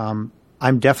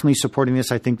I'm definitely supporting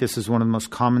this. I think this is one of the most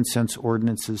common sense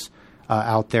ordinances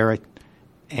out there.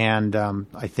 And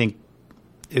I think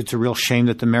it's a real shame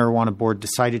that the Marijuana Board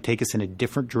decided to take us in a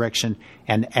different direction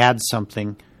and add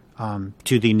something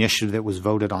to the initiative that was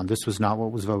voted on. This was not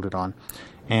what was voted on.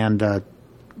 And I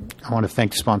want to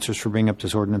thank the sponsors for bringing up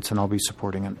this ordinance, and I'll be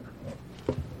supporting it.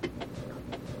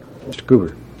 Mr.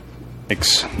 Cooper.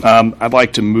 Thanks. I'd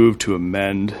like to move to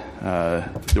amend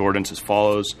the ordinance as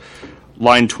follows.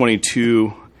 Line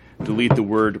 22, delete the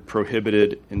word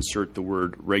prohibited, insert the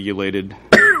word regulated.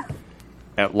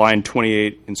 At line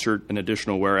 28, insert an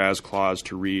additional whereas clause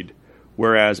to read,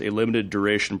 whereas a limited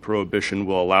duration prohibition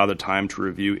will allow the time to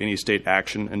review any state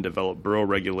action and develop borough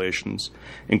regulations,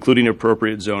 including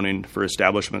appropriate zoning for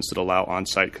establishments that allow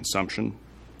on-site consumption.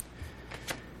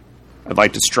 I'd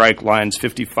like to strike lines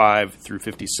 55 through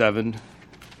 57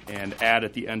 and add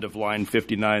at the end of line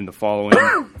 59 the following,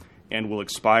 and will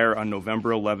expire on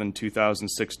November 11,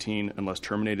 2016 unless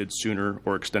terminated sooner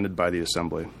or extended by the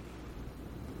Assembly.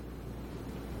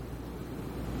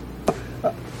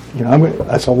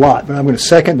 That's a lot, but I'm going to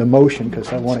second the motion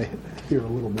because I want to hear a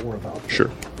little more about it.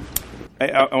 Sure.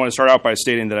 I want to start out by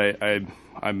stating that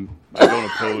I don't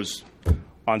oppose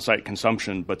on-site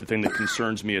consumption, but the thing that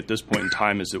concerns me at this point in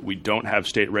time is that we don't have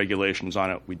state regulations on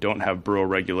it. We don't have borough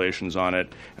regulations on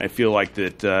it. And I feel like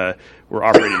that we're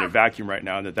operating in a vacuum right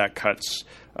now, and that cuts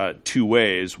two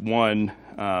ways. One,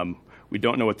 we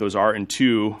don't know what those are, and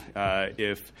two,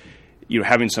 if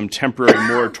having some temporary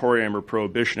moratorium or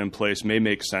prohibition in place may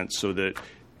make sense so that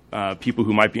people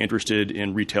who might be interested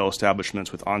in retail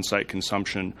establishments with on-site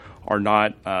consumption are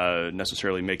not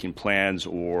necessarily making plans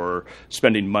or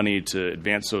spending money to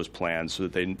advance those plans, so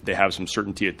that they have some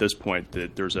certainty at this point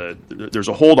that there's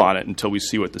a hold on it until we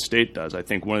see what the state does. I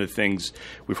think one of the things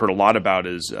we've heard a lot about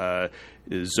is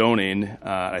zoning.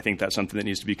 I think that's something that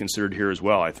needs to be considered here as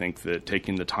well. I think that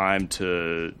taking the time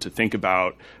to think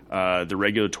about the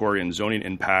regulatory and zoning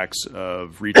impacts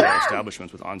of retail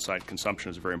establishments with on-site consumption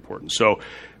is very important.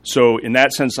 So in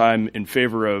that sense, I'm in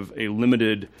favor of a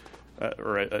limited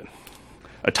or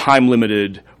a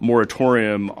time-limited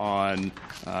moratorium on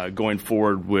going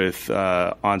forward with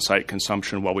on-site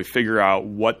consumption while we figure out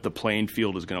what the playing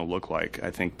field is going to look like.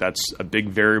 I think that's a big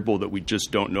variable that we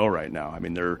just don't know right now. I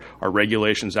mean, there are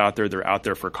regulations out there. They're out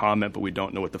there for comment, but we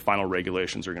don't know what the final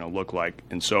regulations are going to look like.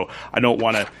 And so I don't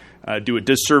want to do a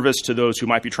disservice to those who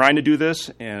might be trying to do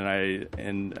this,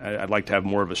 and I'd like to have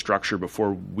more of a structure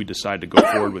before we decide to go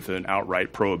forward with an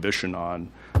outright prohibition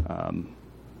on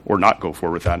or not go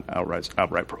forward with that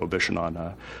outright prohibition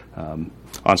on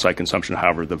on-site consumption,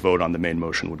 however the vote on the main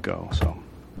motion would go.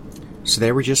 So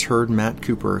there we just heard Matt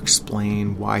Cooper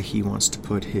explain why he wants to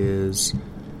put his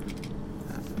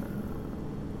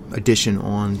addition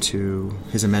onto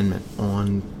his amendment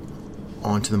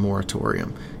onto the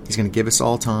moratorium. He's going to give us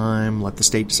all time, let the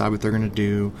state decide what they're going to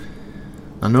do.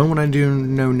 Now, knowing what I do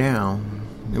know now,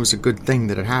 it was a good thing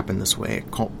that it happened this way.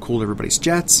 It cooled everybody's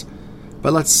jets.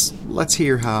 But let's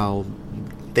hear how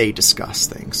they discuss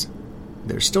things.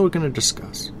 They're still going to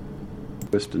discuss.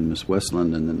 Weston, Ms.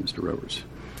 Westland, and then Mr. Roberts.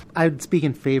 I'd speak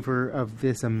in favor of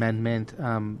this amendment.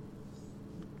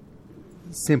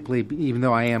 Simply, even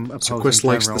though I am opposed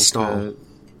in general to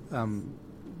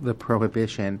the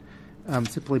prohibition,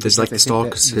 simply because I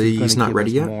think he's not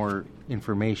ready yet. More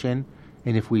information,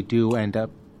 and if we do end up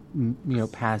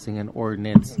passing an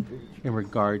ordinance in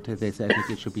regard to this. I think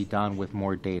it should be done with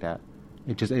more data.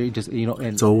 And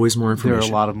it's always more information. There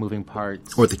are a lot of moving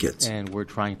parts. Or the kids. And we're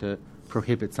trying to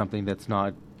prohibit something that's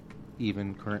not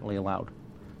even currently allowed.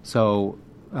 So,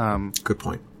 good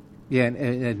point. Yeah, and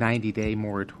a 90-day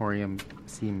moratorium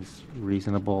seems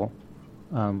reasonable.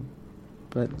 I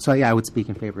would speak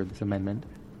in favor of this amendment.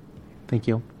 Thank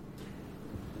you.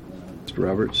 Mr.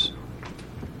 Roberts?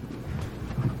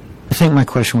 I think my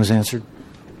question was answered.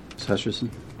 Ms. Hutcherson?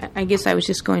 I guess I was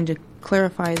just going to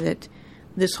clarify that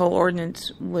this whole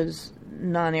ordinance was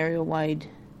non-area-wide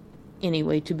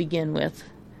anyway to begin with.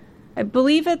 I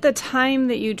believe at the time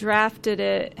that you drafted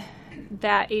it,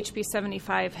 that HB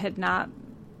 75 had not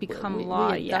become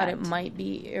law yet. We thought it might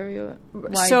be area-wide,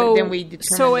 but then we determined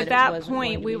so at that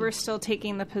point, we were still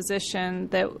taking the position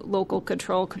that local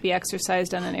control could be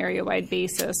exercised on an area-wide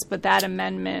basis, but that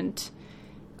amendment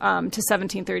to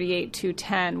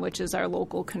 1738-210, which is our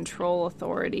local control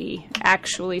authority,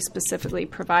 actually specifically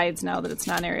provides now that it's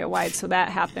non-area-wide. So that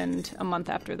happened a month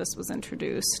after this was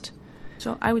introduced.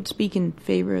 So I would speak in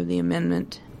favor of the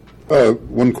amendment.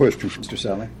 One question. Mr.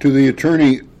 Sally? To the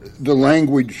attorney, the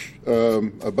language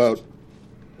about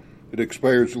it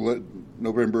expires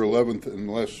November 11th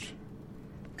unless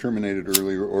terminated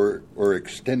earlier or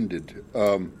extended.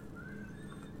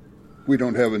 We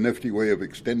don't have a nifty way of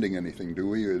extending anything, do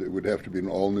we? It would have to be an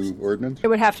all-new ordinance? It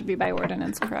would have to be by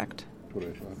ordinance, correct. That's what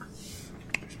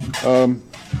I thought.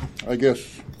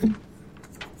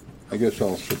 I guess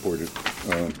I'll support it,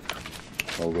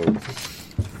 although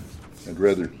I'd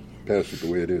rather pass it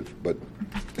the way it is, but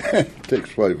it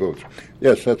takes 5 votes.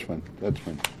 Yes, that's fine.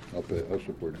 I'll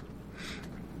support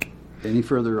it. Any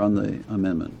further on the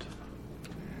amendment?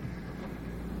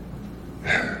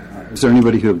 Is there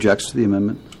anybody who objects to the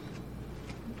amendment?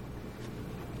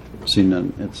 Seeing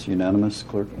none, it's unanimous,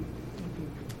 Clerk.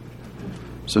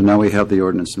 So now we have the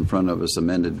ordinance in front of us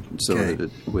amended so that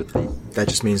that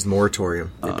just means the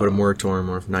moratorium. They put a moratorium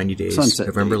of 90 days, sunset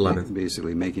November date, 11th.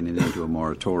 Basically making it into a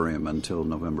moratorium until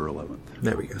November 11th.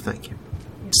 There we go. Thank you.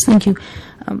 Yes, thank you.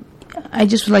 I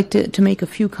just would like to make a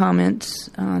few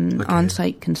comments on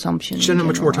on-site consumption. She doesn't have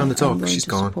much more time to talk. She's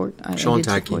gone. I did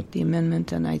support the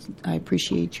amendment, and I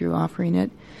appreciate you offering it.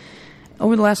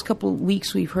 Over the last couple of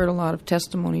weeks, we've heard a lot of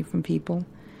testimony from people,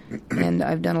 and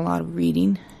I've done a lot of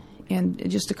reading. And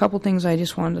just a couple things I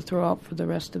just wanted to throw out for the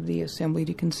rest of the Assembly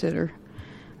to consider.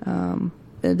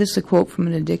 This is a quote from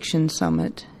an addiction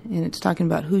summit, and it's talking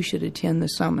about who should attend the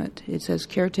summit. It says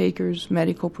caretakers,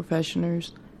 medical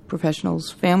professionals,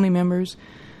 family members,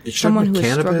 someone who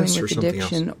is struggling with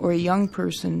addiction, or a young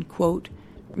person, quote,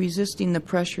 resisting the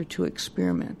pressure to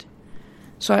experiment.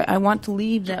 So I want to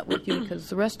leave that with you because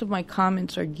the rest of my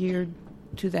comments are geared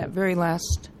to that very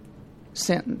last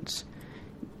sentence.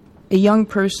 A young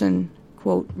person,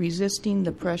 quote, resisting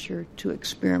the pressure to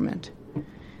experiment.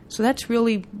 So that's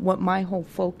really what my whole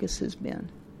focus has been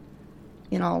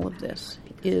in all of this,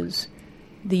 is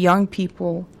the young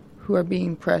people who are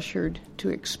being pressured to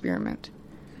experiment.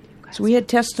 So we had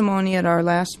testimony at our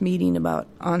last meeting about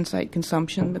on-site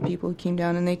consumption, the people who came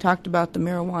down, and they talked about the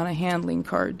marijuana handling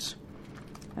cards,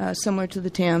 similar to the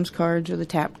TAMS cards or the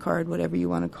TAP card, whatever you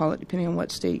want to call it, depending on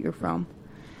what state you're from.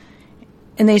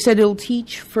 And they said it'll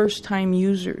teach first-time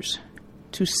users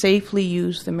to safely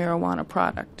use the marijuana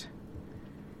product.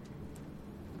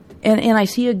 And I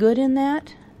see a good in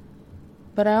that,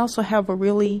 but I also have a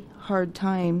really hard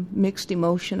time, mixed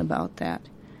emotion about that.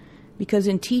 Because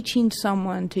in teaching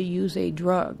someone to use a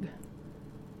drug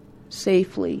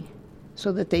safely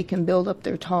so that they can build up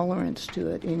their tolerance to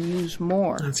it and use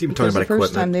more, That's even because talking about the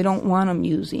first equipment. time they don't want them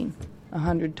using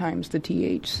 100 times the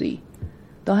THC.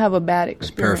 They'll have a bad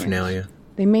experience. Paraphernalia.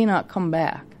 They may not come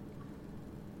back.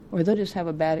 Or they'll just have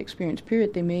a bad experience,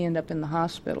 period. They may end up in the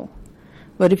hospital.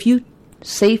 But if you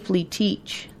safely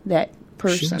teach that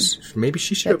person, maybe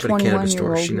she should open a cannabis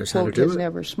store. She knows how to do has it.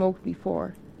 never smoked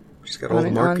before. She's got all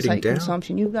the marketing on-site down.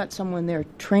 Consumption, you've got someone there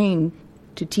trained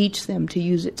to teach them to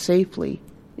use it safely.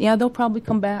 Yeah, they'll probably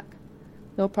come back.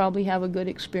 They'll probably have a good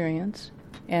experience,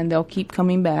 and they'll keep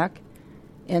coming back,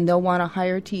 and they'll want a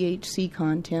higher THC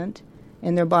content,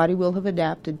 and their body will have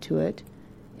adapted to it,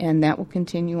 and that will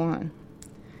continue on.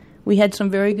 We had some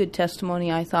very good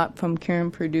testimony, I thought, from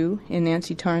Karen Perdue and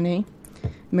Nancy Tarnay,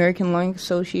 American Lung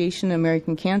Association,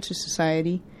 American Cancer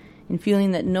Society, in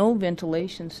feeling that no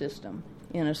ventilation system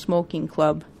in a smoking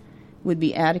club would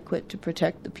be adequate to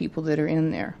protect the people that are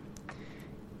in there.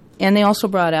 And they also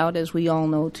brought out, as we all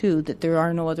know too, that there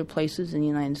are no other places in the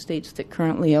United States that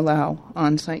currently allow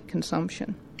on-site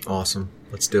consumption. Awesome.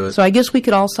 Let's do it. So I guess we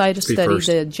could all cite a Let's be study. first.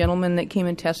 The gentleman that came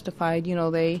and testified,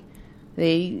 they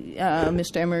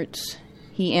Mr. Emmerts,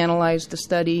 he analyzed the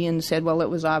study and said, well, it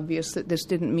was obvious that this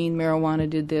didn't mean marijuana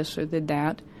did this or did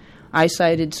that. I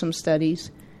cited some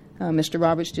studies. Mr.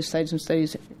 Roberts just cited some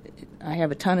studies. I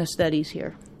have a ton of studies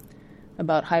here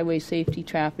about highway safety,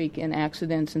 traffic, and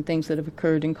accidents and things that have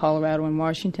occurred in Colorado and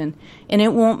Washington. And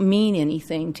it won't mean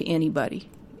anything to anybody.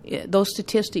 Those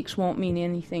statistics won't mean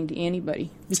anything to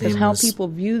anybody because how people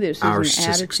view this is an attitude. Our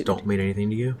statistics don't mean anything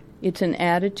to you? It's an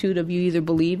attitude of you either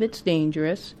believe it's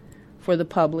dangerous for the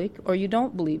public or you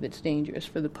don't believe it's dangerous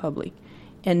for the public.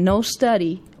 And no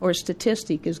study or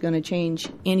statistic is going to change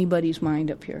anybody's mind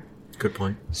up here. Good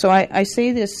point. So I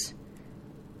say this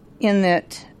in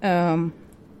that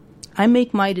I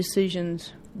make my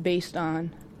decisions based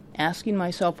on asking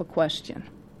myself a question.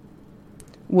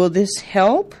 Will this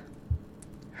help,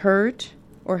 hurt,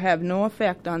 or have no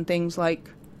effect on things like,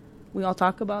 we all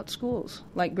talk about schools,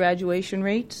 like graduation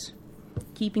rates,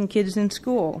 keeping kids in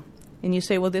school. And you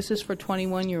say, well, this is for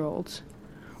 21-year-olds.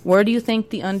 Where do you think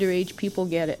the underage people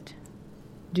get it?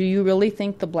 Do you really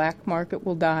think the black market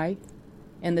will die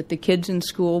and that the kids in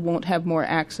school won't have more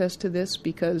access to this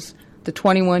because the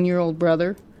 21-year-old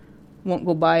brother won't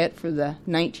go buy it for the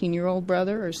 19-year-old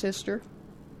brother or sister?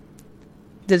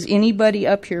 Does anybody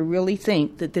up here really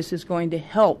think that this is going to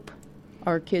help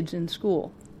our kids in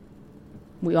school?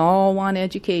 We all want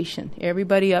education.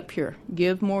 Everybody up here,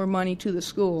 give more money to the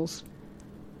schools.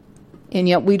 And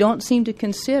yet we don't seem to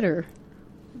consider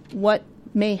what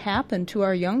may happen to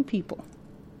our young people.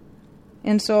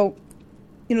 And so,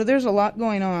 there's a lot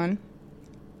going on.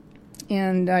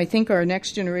 And I think our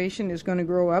next generation is going to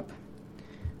grow up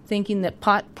thinking that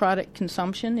pot product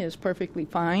consumption is perfectly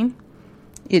fine.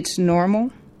 It's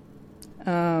normal.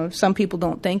 Some people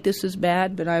don't think this is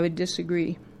bad, but I would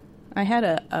disagree. I had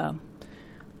a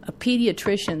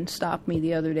pediatrician stop me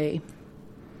the other day,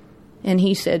 and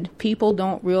he said people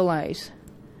don't realize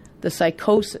the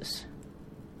psychosis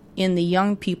in the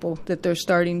young people that they're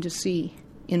starting to see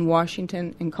in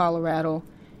Washington and Colorado,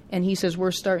 and he says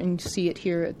we're starting to see it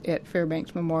here at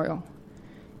Fairbanks Memorial.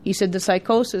 He said the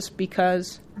psychosis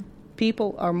because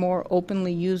people are more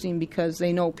openly using because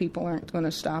they know people aren't going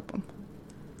to stop them.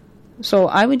 So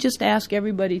I would just ask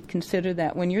everybody to consider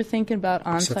that. When you're thinking about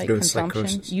on-site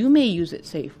consumption, you may use it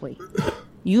safely.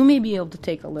 You may be able to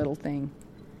take a little thing.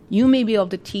 You may be able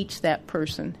to teach that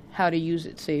person how to use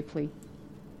it safely.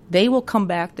 They will come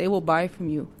back. They will buy from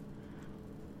you.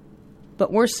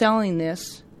 But we're selling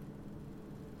this.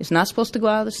 It's not supposed to go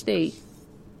out of the state.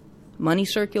 Money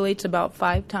circulates about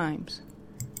 5 times.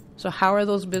 So how are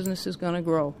those businesses going to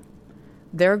grow?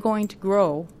 They're going to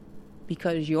grow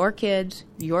because your kids,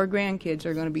 your grandkids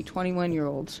are going to be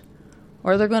 21-year-olds,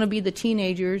 or they're going to be the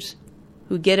teenagers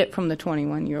who get it from the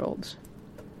 21-year-olds.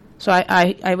 So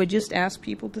I would just ask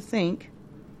people to think,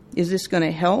 is this going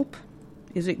to help?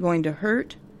 Is it going to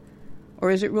hurt?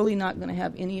 Or is it really not going to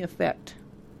have any effect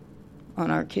on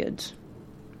our kids?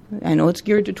 I know it's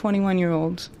geared to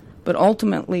 21-year-olds, but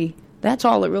ultimately, that's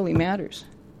all that really matters,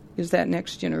 is that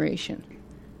next generation.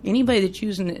 Anybody that's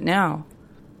using it now,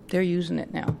 they're using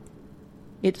it now.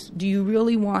 It's, do you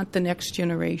really want the next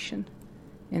generation?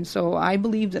 And so I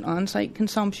believe that on-site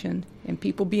consumption and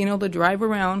people being able to drive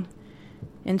around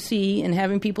and see and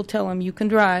having people tell them you can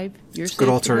drive, you're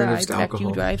safe to drive, in fact,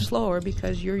 you drive slower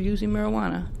because you're using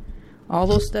marijuana. All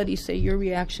those studies say your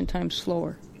reaction time's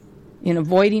slower in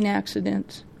avoiding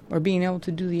accidents or being able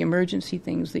to do the emergency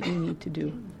things that you need to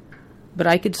do. But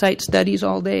I could cite studies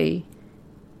all day,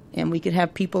 and we could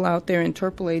have people out there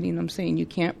interpolating them saying you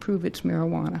can't prove it's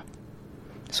marijuana.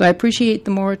 So I appreciate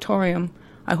the moratorium.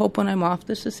 I hope when I'm off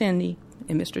this ascendi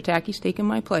and Mr. Tackey's taking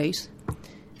my place,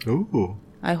 Ooh.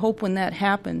 I hope when that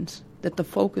happens that the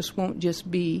focus won't just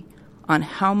be on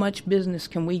how much business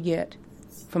can we get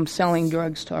from selling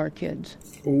drugs to our kids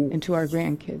and to our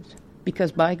grandkids.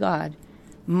 Because by God,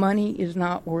 money is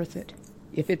not worth it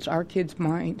if it's our kids'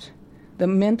 minds. The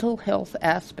mental health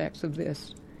aspects of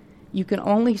this, you can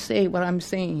only say what I'm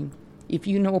saying if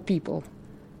you know people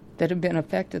that have been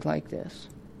affected like this.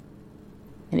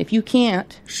 And if you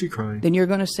can't, then you're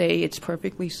going to say it's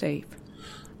perfectly safe.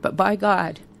 But by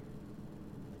God,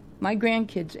 my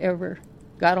grandkids ever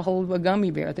got a hold of a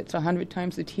gummy bear that's 100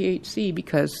 times the THC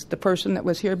because the person that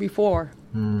was here before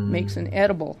makes an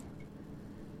edible.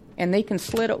 And they can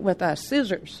slit it with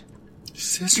scissors.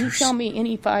 Scissors? You tell me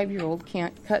any 5-year-old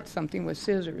can't cut something with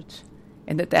scissors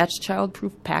and that's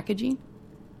child-proof packaging?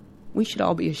 We should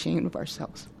all be ashamed of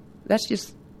ourselves. That's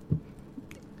just,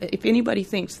 if anybody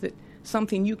thinks that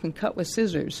something you can cut with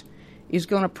scissors is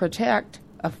going to protect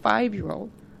a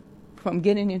 5-year-old from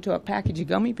getting into a package of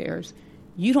gummy bears,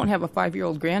 you don't have a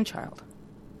 5-year-old grandchild.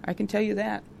 I can tell you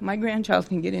that. My grandchild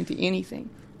can get into anything,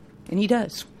 and he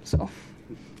does. So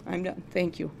I'm done.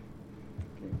 Thank you.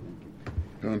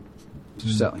 John?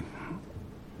 Mr. Sally.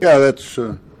 Yeah, that's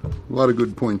a lot of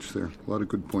good points there. A lot of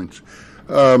good points.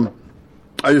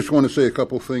 I just want to say a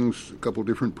couple things, a couple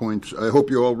different points. I hope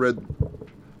you all read,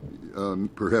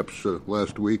 perhaps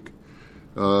last week,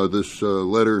 this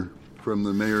letter from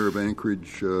the mayor of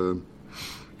Anchorage to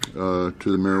the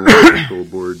Marijuana Control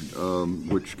Board,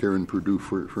 which Karen Perdue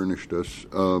furnished us,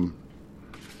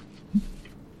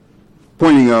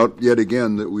 pointing out yet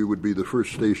again that we would be the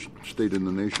first state in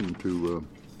the nation to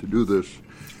do this.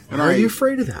 And are you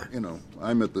afraid of that? You know,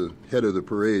 I'm at the head of the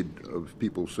parade of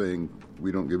people saying we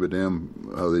don't give a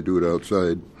damn how they do it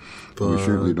outside. We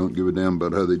certainly don't give a damn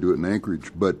about how they do it in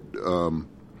Anchorage. But, you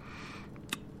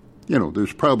know,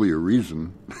 there's probably a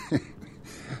reason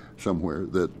somewhere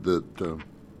that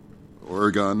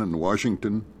Oregon and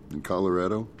Washington and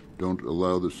Colorado don't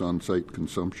allow this on-site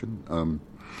consumption.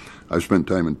 I've spent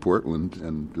time in Portland,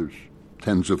 and there's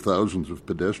tens of thousands of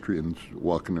pedestrians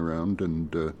walking around,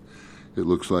 and it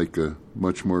looks like a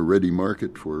much more ready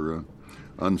market for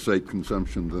on-site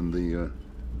consumption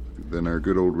than our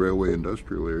good old railway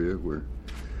industrial area, where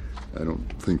I don't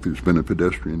think there's been a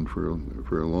pedestrian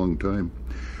for a long time.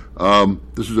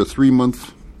 This is a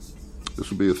 3-month. This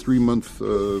will be a 3-month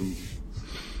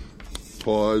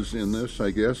pause in this,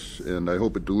 I guess, and I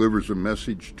hope it delivers a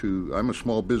message to. I'm a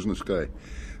small business guy,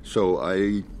 so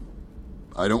I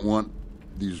don't want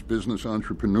these business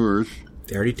entrepreneurs.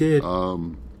 They already did.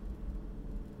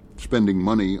 Spending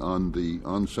money on the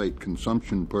on-site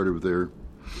consumption part of their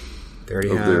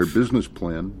business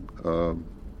plan.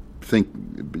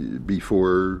 Think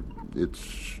before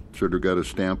it's sort of got a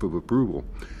stamp of approval.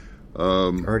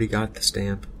 Already got the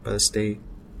stamp by the state.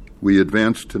 We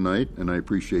advanced tonight, and I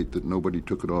appreciate that nobody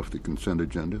took it off the consent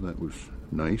agenda. That was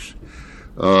nice.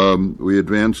 We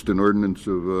advanced an ordinance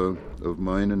of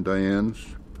mine and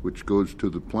Diane's, which goes to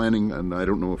the planning, and I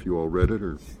don't know if you all read it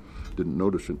or didn't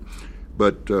notice it,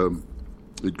 but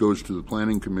it goes to the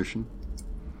Planning Commission,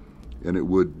 and it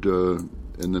would,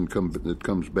 and then it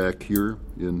comes back here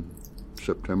in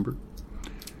September,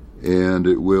 and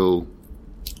it will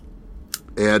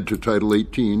add to Title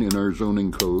 18 in our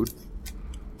zoning code.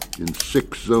 In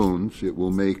 6 zones, it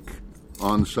will make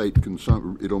on-site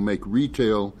it'll make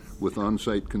retail with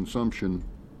on-site consumption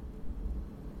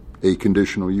a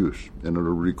conditional use, and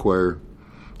it'll require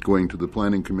going to the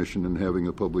Planning Commission and having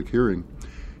a public hearing.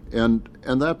 And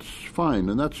that's fine,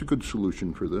 and that's a good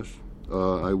solution for this.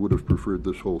 I would have preferred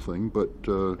this whole thing, but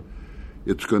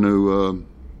it's going to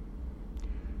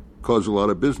cause a lot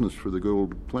of business for the good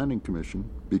old Planning Commission,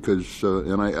 because,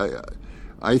 and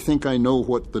I think I know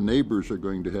what the neighbors are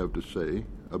going to have to say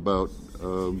about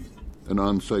an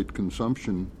on-site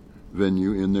consumption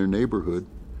venue in their neighborhood,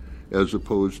 as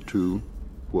opposed to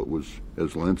what was,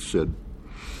 as Lance said,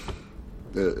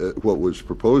 what was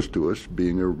proposed to us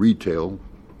being a retail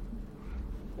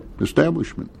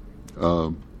establishment.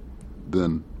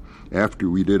 Then, after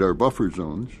we did our buffer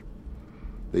zones,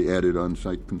 they added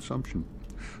on-site consumption.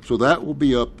 So that will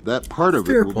be up, that part of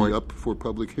it will be up for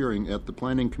public hearing at the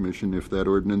Planning Commission. If that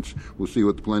ordinance, we'll see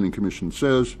what the Planning Commission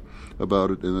says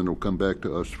about it, and then it'll come back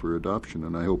to us for adoption.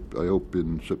 And I hope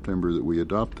in September that we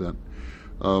adopt that.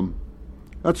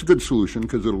 That's a good solution,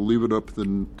 because it'll leave it up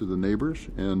to the neighbors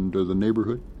and the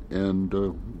neighborhood, and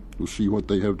we'll see what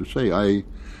they have to say. I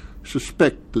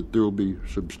suspect that there will be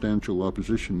substantial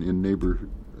opposition in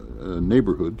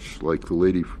neighborhoods, like the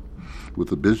lady with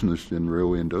the business in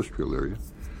railway industrial area.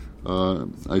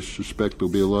 I suspect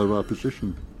there'll be a lot of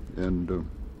opposition, and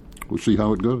we'll see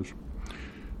how it goes.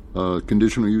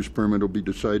 Conditional use permit will be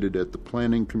decided at the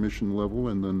Planning Commission level,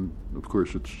 and then, of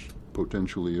course, it's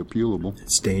potentially appealable.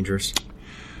 It's dangerous.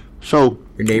 So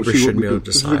your neighbors shouldn't be able to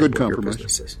decide this is a good what compromise. Your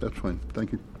business is. That's fine.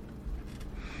 Thank you.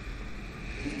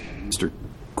 Mr.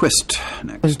 Quist,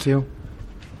 next. Thank you.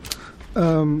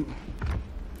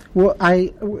 Well,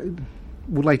 I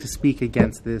would like to speak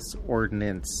against this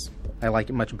ordinance. I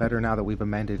like it much better now that we've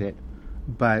amended it,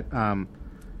 but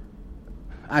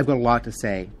I've got a lot to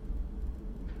say.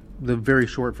 The very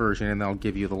short version, and I'll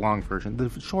give you the long version. The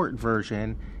short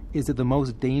version is that the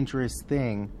most dangerous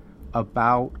thing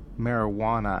about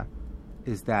marijuana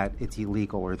is that it's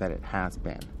illegal, or that it has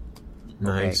been.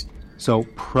 Nice. Okay? So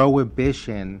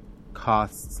prohibition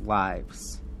costs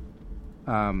lives.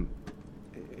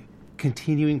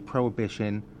 Continuing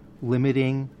prohibition,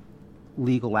 limiting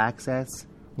legal access,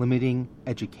 limiting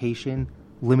education,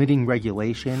 limiting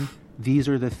regulation, these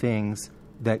are the things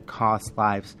that cost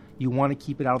lives. You want to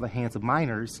keep it out of the hands of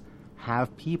minors,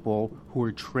 have people who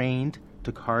are trained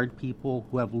to card people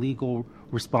who have legal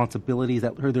responsibilities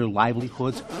that their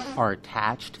livelihoods are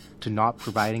attached to not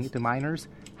providing it to minors,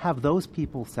 have those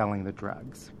people selling the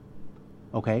drugs.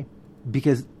 Okay?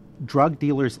 Because drug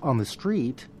dealers on the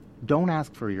street don't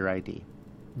ask for your ID.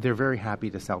 They're very happy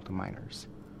to sell to minors.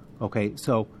 Okay?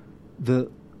 So the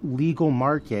legal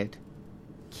market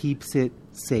keeps it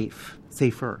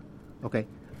safer. Okay?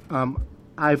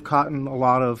 I've gotten a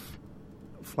lot of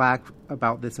flack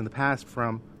about this in the past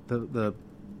from the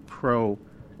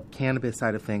pro-cannabis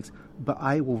side of things, but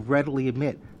I will readily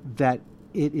admit that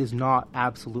it is not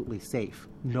absolutely safe.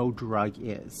 No drug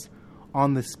is.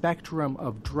 On the spectrum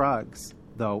of drugs,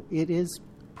 though, it is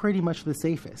pretty much the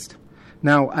safest.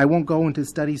 Now, I won't go into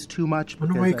studies too much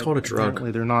because why you call it a drug.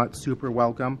 Apparently they're not super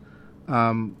welcome.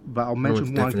 But I'll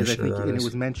mention one because I think it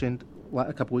was mentioned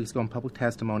a couple weeks ago in public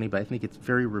testimony, but I think it's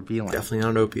very revealing. Definitely not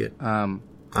an opiate. Not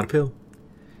a pill.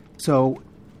 So,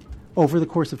 over the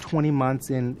course of 20 months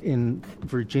in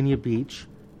Virginia Beach,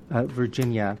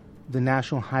 Virginia, the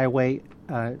National Highway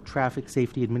Traffic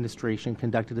Safety Administration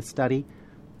conducted a study.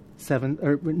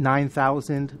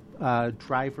 9,000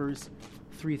 drivers,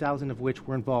 3,000 of which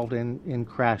were involved in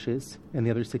crashes, and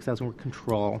the other 6,000 were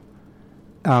control.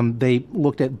 They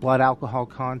looked at blood alcohol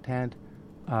content,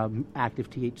 active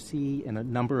THC, and a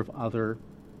number of other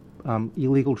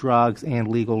illegal drugs and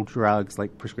legal drugs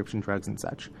like prescription drugs and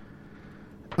such.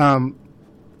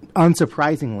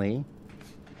 Unsurprisingly,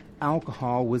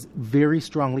 alcohol was very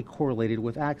strongly correlated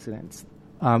with accidents.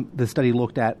 The study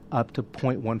looked at up to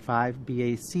 0.15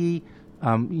 BAC,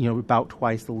 about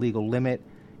twice the legal limit.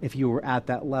 If you were at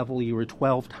that level, you were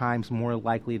 12 times more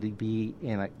likely to be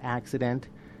in an accident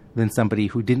than somebody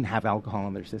who didn't have alcohol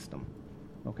in their system.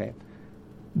 Okay.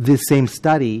 This same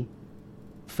study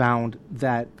found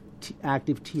that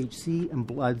active THC in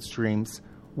bloodstreams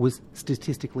was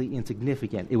statistically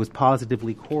insignificant. It was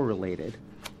positively correlated,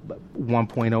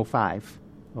 1.05.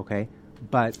 Okay,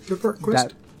 but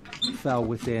that fell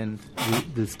within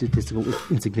the statistical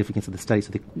insignificance of the study,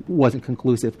 so it wasn't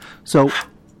conclusive. So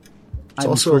it's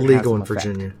also illegal in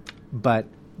Virginia. But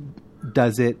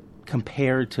does it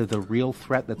compare to the real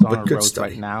threat that's on our roads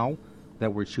right now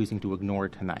that we're choosing to ignore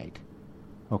tonight?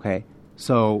 Okay,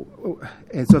 so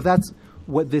that's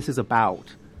what this is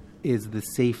about, is the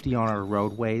safety on our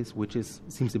roadways, which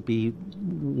seems to be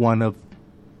one of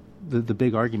the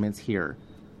big arguments here.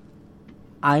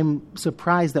 I'm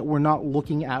surprised that we're not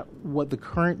looking at what the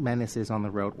current menace is on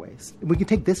the roadways. We can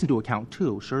take this into account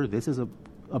too. Sure, this is a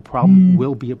problem,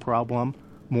 will be a problem,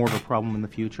 more of a problem in the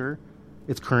future.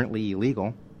 It's currently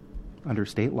illegal under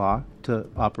state law to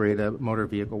operate a motor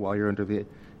vehicle while you're under the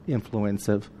influence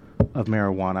of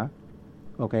marijuana.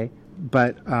 Okay,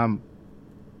 but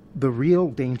the real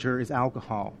danger is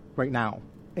alcohol right now,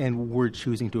 and we're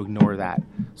choosing to ignore that.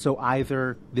 So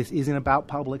either this isn't about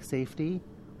public safety,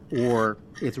 or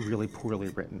it's really poorly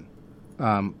written.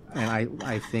 And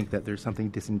I think that there's something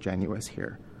disingenuous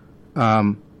here.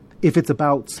 If it's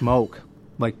about smoke,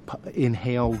 like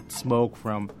inhaled smoke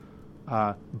from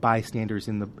bystanders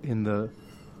in the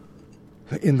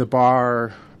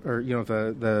bar, or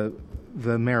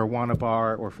the marijuana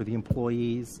bar, or for the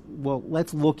employees, well,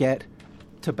 let's look at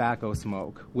tobacco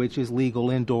smoke, which is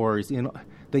legal indoors.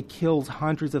 That kills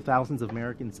hundreds of thousands of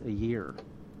Americans a year.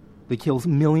 That kills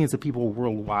millions of people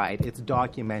worldwide. It's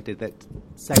documented that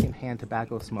secondhand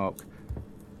tobacco smoke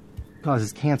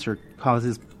causes cancer,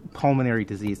 causes pulmonary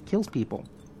disease, kills people.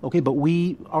 Okay, but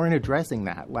we aren't addressing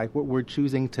that. Like, we're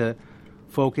choosing to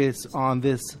focus on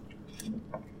this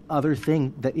other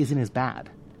thing that isn't as bad.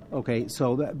 Okay,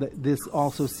 so this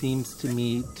also seems to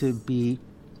me to be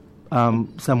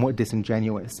somewhat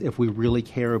disingenuous. If we really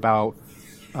care about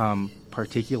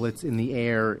particulates in the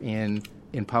air in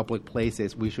public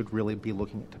places, we should really be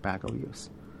looking at tobacco use.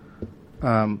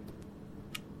 I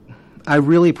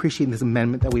really appreciate this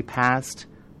amendment that we passed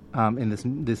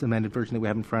in this amended version that we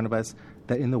have in front of us,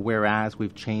 that in the whereas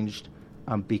we've changed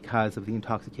because of the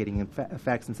intoxicating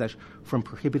effects and such from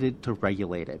prohibited to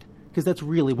regulated. Because that's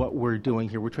really what we're doing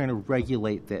here. We're trying to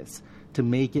regulate this to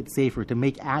make it safer, to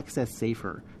make access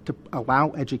safer, to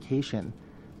allow education.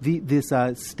 This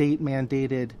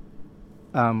state-mandated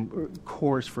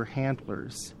course for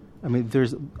handlers. I mean,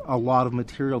 there's a lot of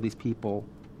material these people,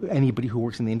 anybody who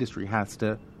works in the industry, has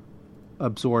to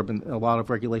absorb, and a lot of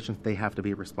regulations they have to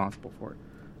be responsible for.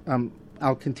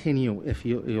 I'll continue if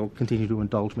you'll continue to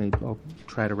indulge me. I'll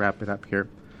try to wrap it up here.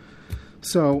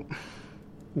 So,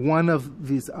 one of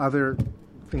these other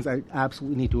things I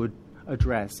absolutely need to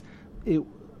address,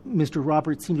 Mr.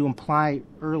 Roberts seemed to imply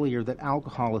earlier that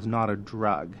alcohol is not a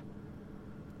drug.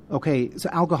 Okay, so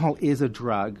alcohol is a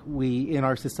drug. We, in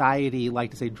our society,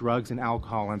 like to say drugs and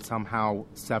alcohol and somehow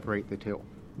separate the two.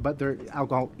 But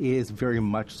alcohol is very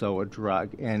much so a drug,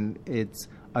 and it's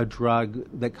a drug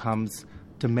that comes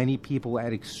to many people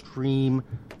at extreme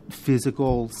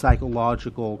physical,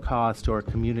 psychological cost or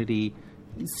community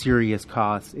serious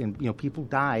costs. And, people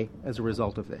die as a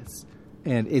result of this.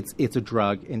 And it's a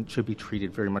drug and should be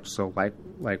treated very much so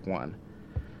like one.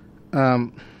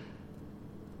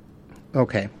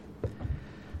 Okay.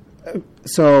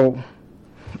 So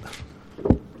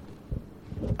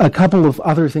a couple of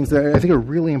other things that I think are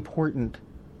really important,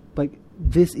 like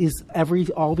this is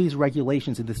all these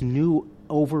regulations in this new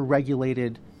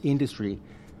over-regulated industry,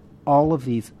 all of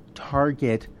these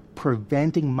target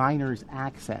preventing minors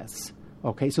access.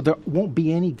 Okay, so there won't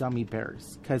be any gummy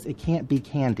bears because it can't be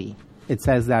candy. It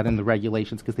says that in the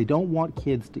regulations because they don't want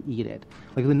kids to eat it.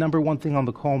 Like the number one thing on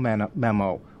the Cole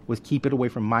memo was keep it away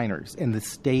from minors, and the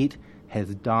state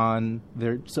has done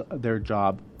their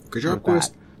job. Good job,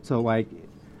 Chris. So, like,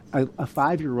 a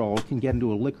 5-year-old can get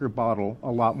into a liquor bottle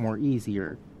a lot more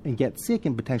easier and get sick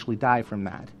and potentially die from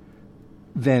that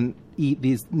than eat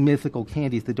these mythical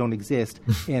candies that don't exist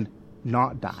and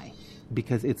not die,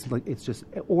 because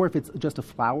or if it's just a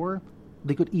flower,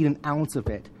 they could eat an ounce of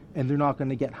it and they're not going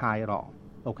to get high at all.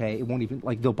 Okay, it won't even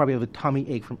they'll probably have a tummy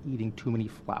ache from eating too many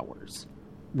flowers.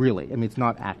 Really, it's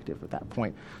not active at that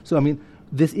point. So,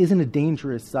 this isn't a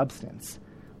dangerous substance.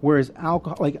 Whereas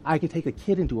alcohol, I could take a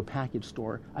kid into a package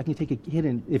store. I can take a kid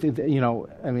in,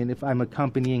 if I'm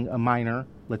accompanying a minor,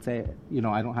 let's say,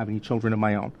 I don't have any children of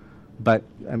my own, but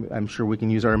I'm sure we can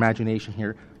use our imagination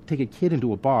here. Take a kid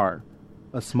into a bar,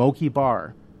 a smoky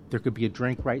bar. There could be a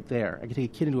drink right there. I could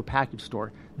take a kid into a package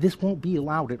store. This won't be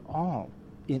allowed at all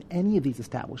in any of these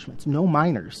establishments. No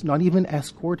minors, not even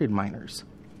escorted minors.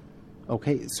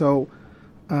 Okay, so...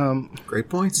 great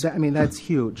points. That's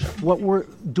huge. What we're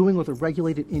doing with a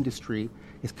regulated industry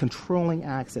is controlling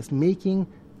access, making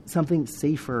something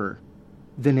safer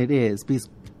than it is. Because,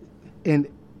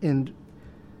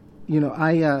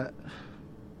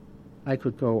 I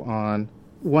could go on.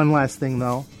 One last thing,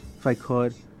 though, if I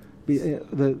could.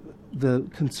 The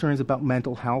concerns about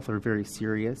mental health are very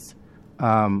serious.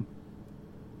 I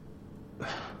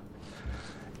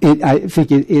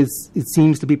think it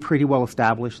seems to be pretty well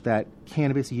established that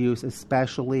cannabis use,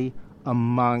 especially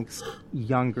amongst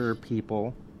younger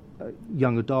people,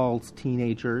 young adults,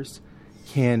 teenagers,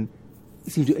 can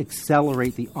seem to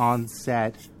accelerate the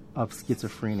onset of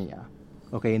schizophrenia.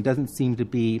 Okay, and doesn't seem to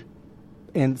be,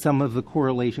 and some of the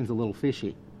correlations a little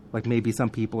fishy. Like maybe some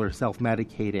people are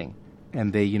self-medicating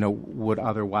and they, would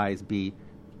otherwise be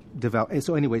developed.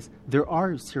 So anyways, there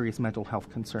are serious mental health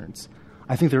concerns.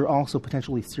 I think there are also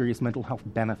potentially serious mental health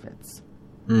benefits.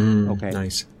 Okay.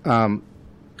 Nice. Continue.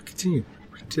 You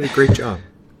did a great job.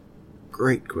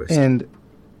 Great quiz. And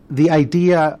the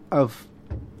idea of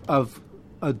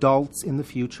adults in the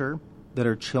future that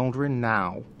are children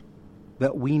now,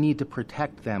 that we need to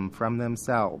protect them from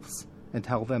themselves and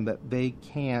tell them that they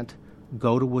can't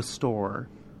go to a store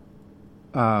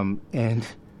and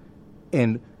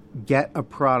get a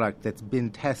product that's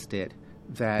been tested,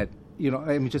 that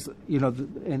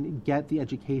and get the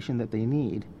education that they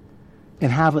need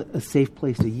and have a safe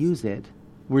place to use it.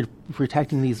 We're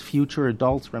protecting these future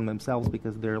adults from themselves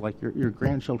because they're like your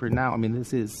grandchildren now.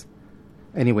 This is...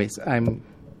 Anyways, thank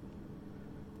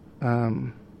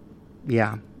you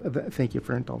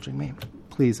for indulging me.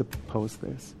 Please oppose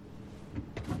this.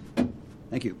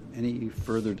 Thank you. Any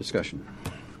further discussion?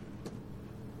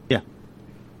 Yeah.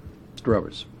 Mr.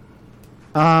 Roberts.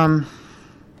 I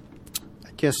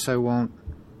guess I won't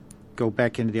go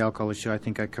back into the alcohol issue. I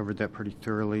think I covered that pretty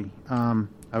thoroughly.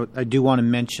 I do want to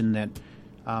mention that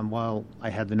while I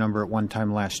had the number at one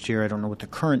time last year, I don't know what the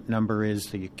current number is,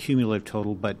 the cumulative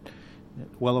total, but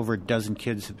well over a dozen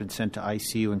kids have been sent to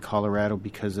ICU in Colorado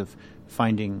because of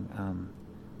finding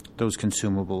those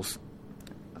consumables.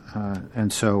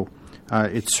 And so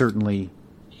it's certainly,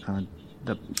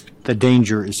 the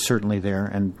danger is certainly there,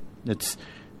 and it's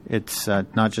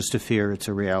not just a fear, it's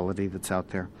a reality that's out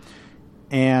there.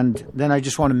 And then I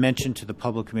just want to mention to the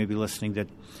public who may be listening that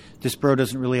this borough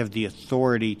doesn't really have the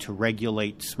authority to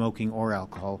regulate smoking or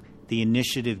alcohol. The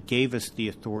initiative gave us the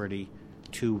authority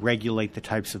to regulate the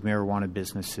types of marijuana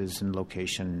businesses and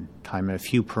location, time, and a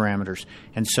few parameters.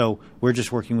 And so we're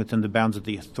just working within the bounds of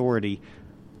the authority.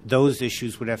 Those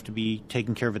issues would have to be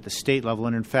taken care of at the state level.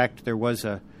 And in fact, there was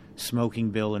a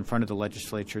smoking bill in front of the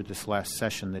legislature this last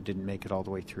session that didn't make it all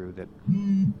the way through, that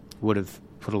would have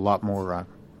put a lot more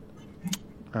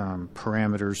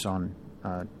parameters on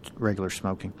regular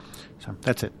smoking. So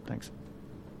that's it. Thanks.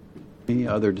 Any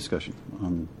other discussion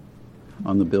on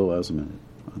on the bill as amended?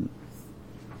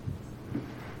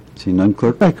 See none,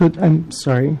 clerk? I'm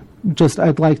sorry.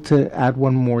 I'd like to add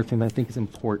one more thing that I think is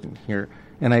important here.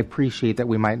 And I appreciate that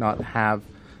we might not have,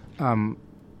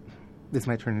 this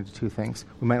might turn into two things.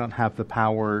 We might not have the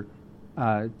power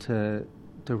to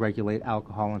regulate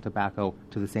alcohol and tobacco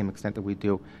to the same extent that we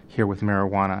do here with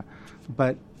marijuana.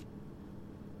 But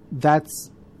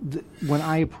when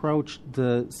I approached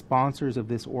the sponsors of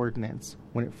this ordinance,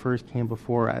 when it first came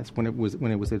before us, when it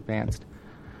was advanced,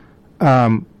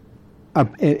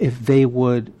 if they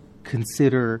would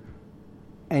consider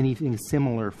anything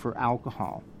similar for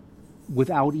alcohol,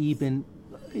 without even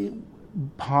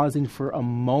pausing for a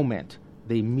moment,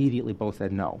 they immediately both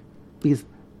said no, because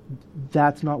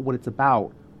that's not what it's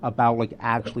about like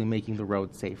actually making the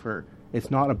road safer. It's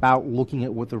not about looking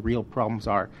at what the real problems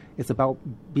are. It's about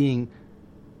being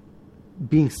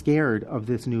scared of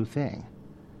this new thing.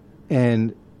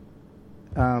 And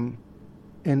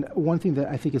one thing that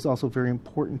I think is also very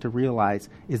important to realize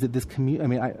is that this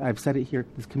community, I've said it here,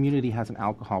 this community has an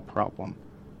alcohol problem.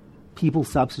 People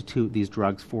substitute these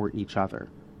drugs for each other.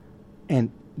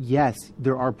 And yes,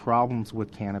 there are problems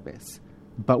with cannabis,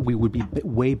 but we would be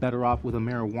way better off with a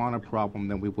marijuana problem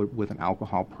than we would with an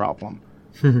alcohol problem.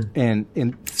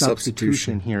 and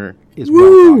substitution here is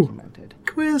well documented.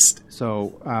 Twist.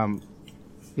 So, I'm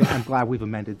glad we've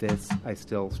amended this. I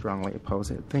still strongly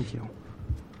oppose it. Thank you.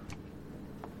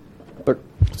 Clerk,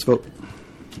 let's vote.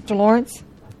 Mr. Lawrence?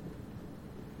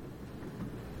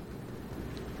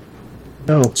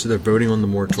 No. So they're voting on the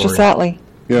moratorium. Mr. Sattler?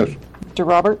 Yes. Mr.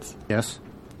 Roberts? Yes.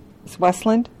 Ms.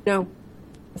 Westland? No.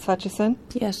 Ms. Hutchison?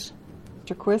 Yes.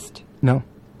 Mr. Quist? No.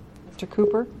 Mr.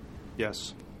 Cooper?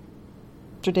 Yes.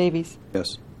 Mr. Davies?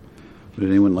 Yes. Would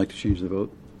anyone like to change the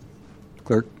vote?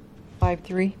 Clerk?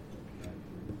 5-3.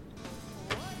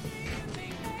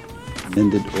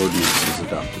 Amended ordinance is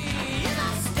adopted.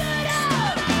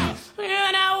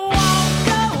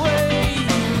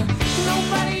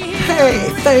 Hey,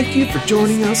 thank you for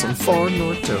joining us on Far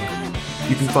North Toker.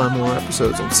 You can find more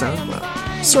episodes on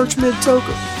SoundCloud. Search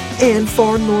Mid-Toker and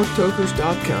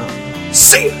farnorthtokers.com.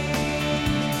 See ya!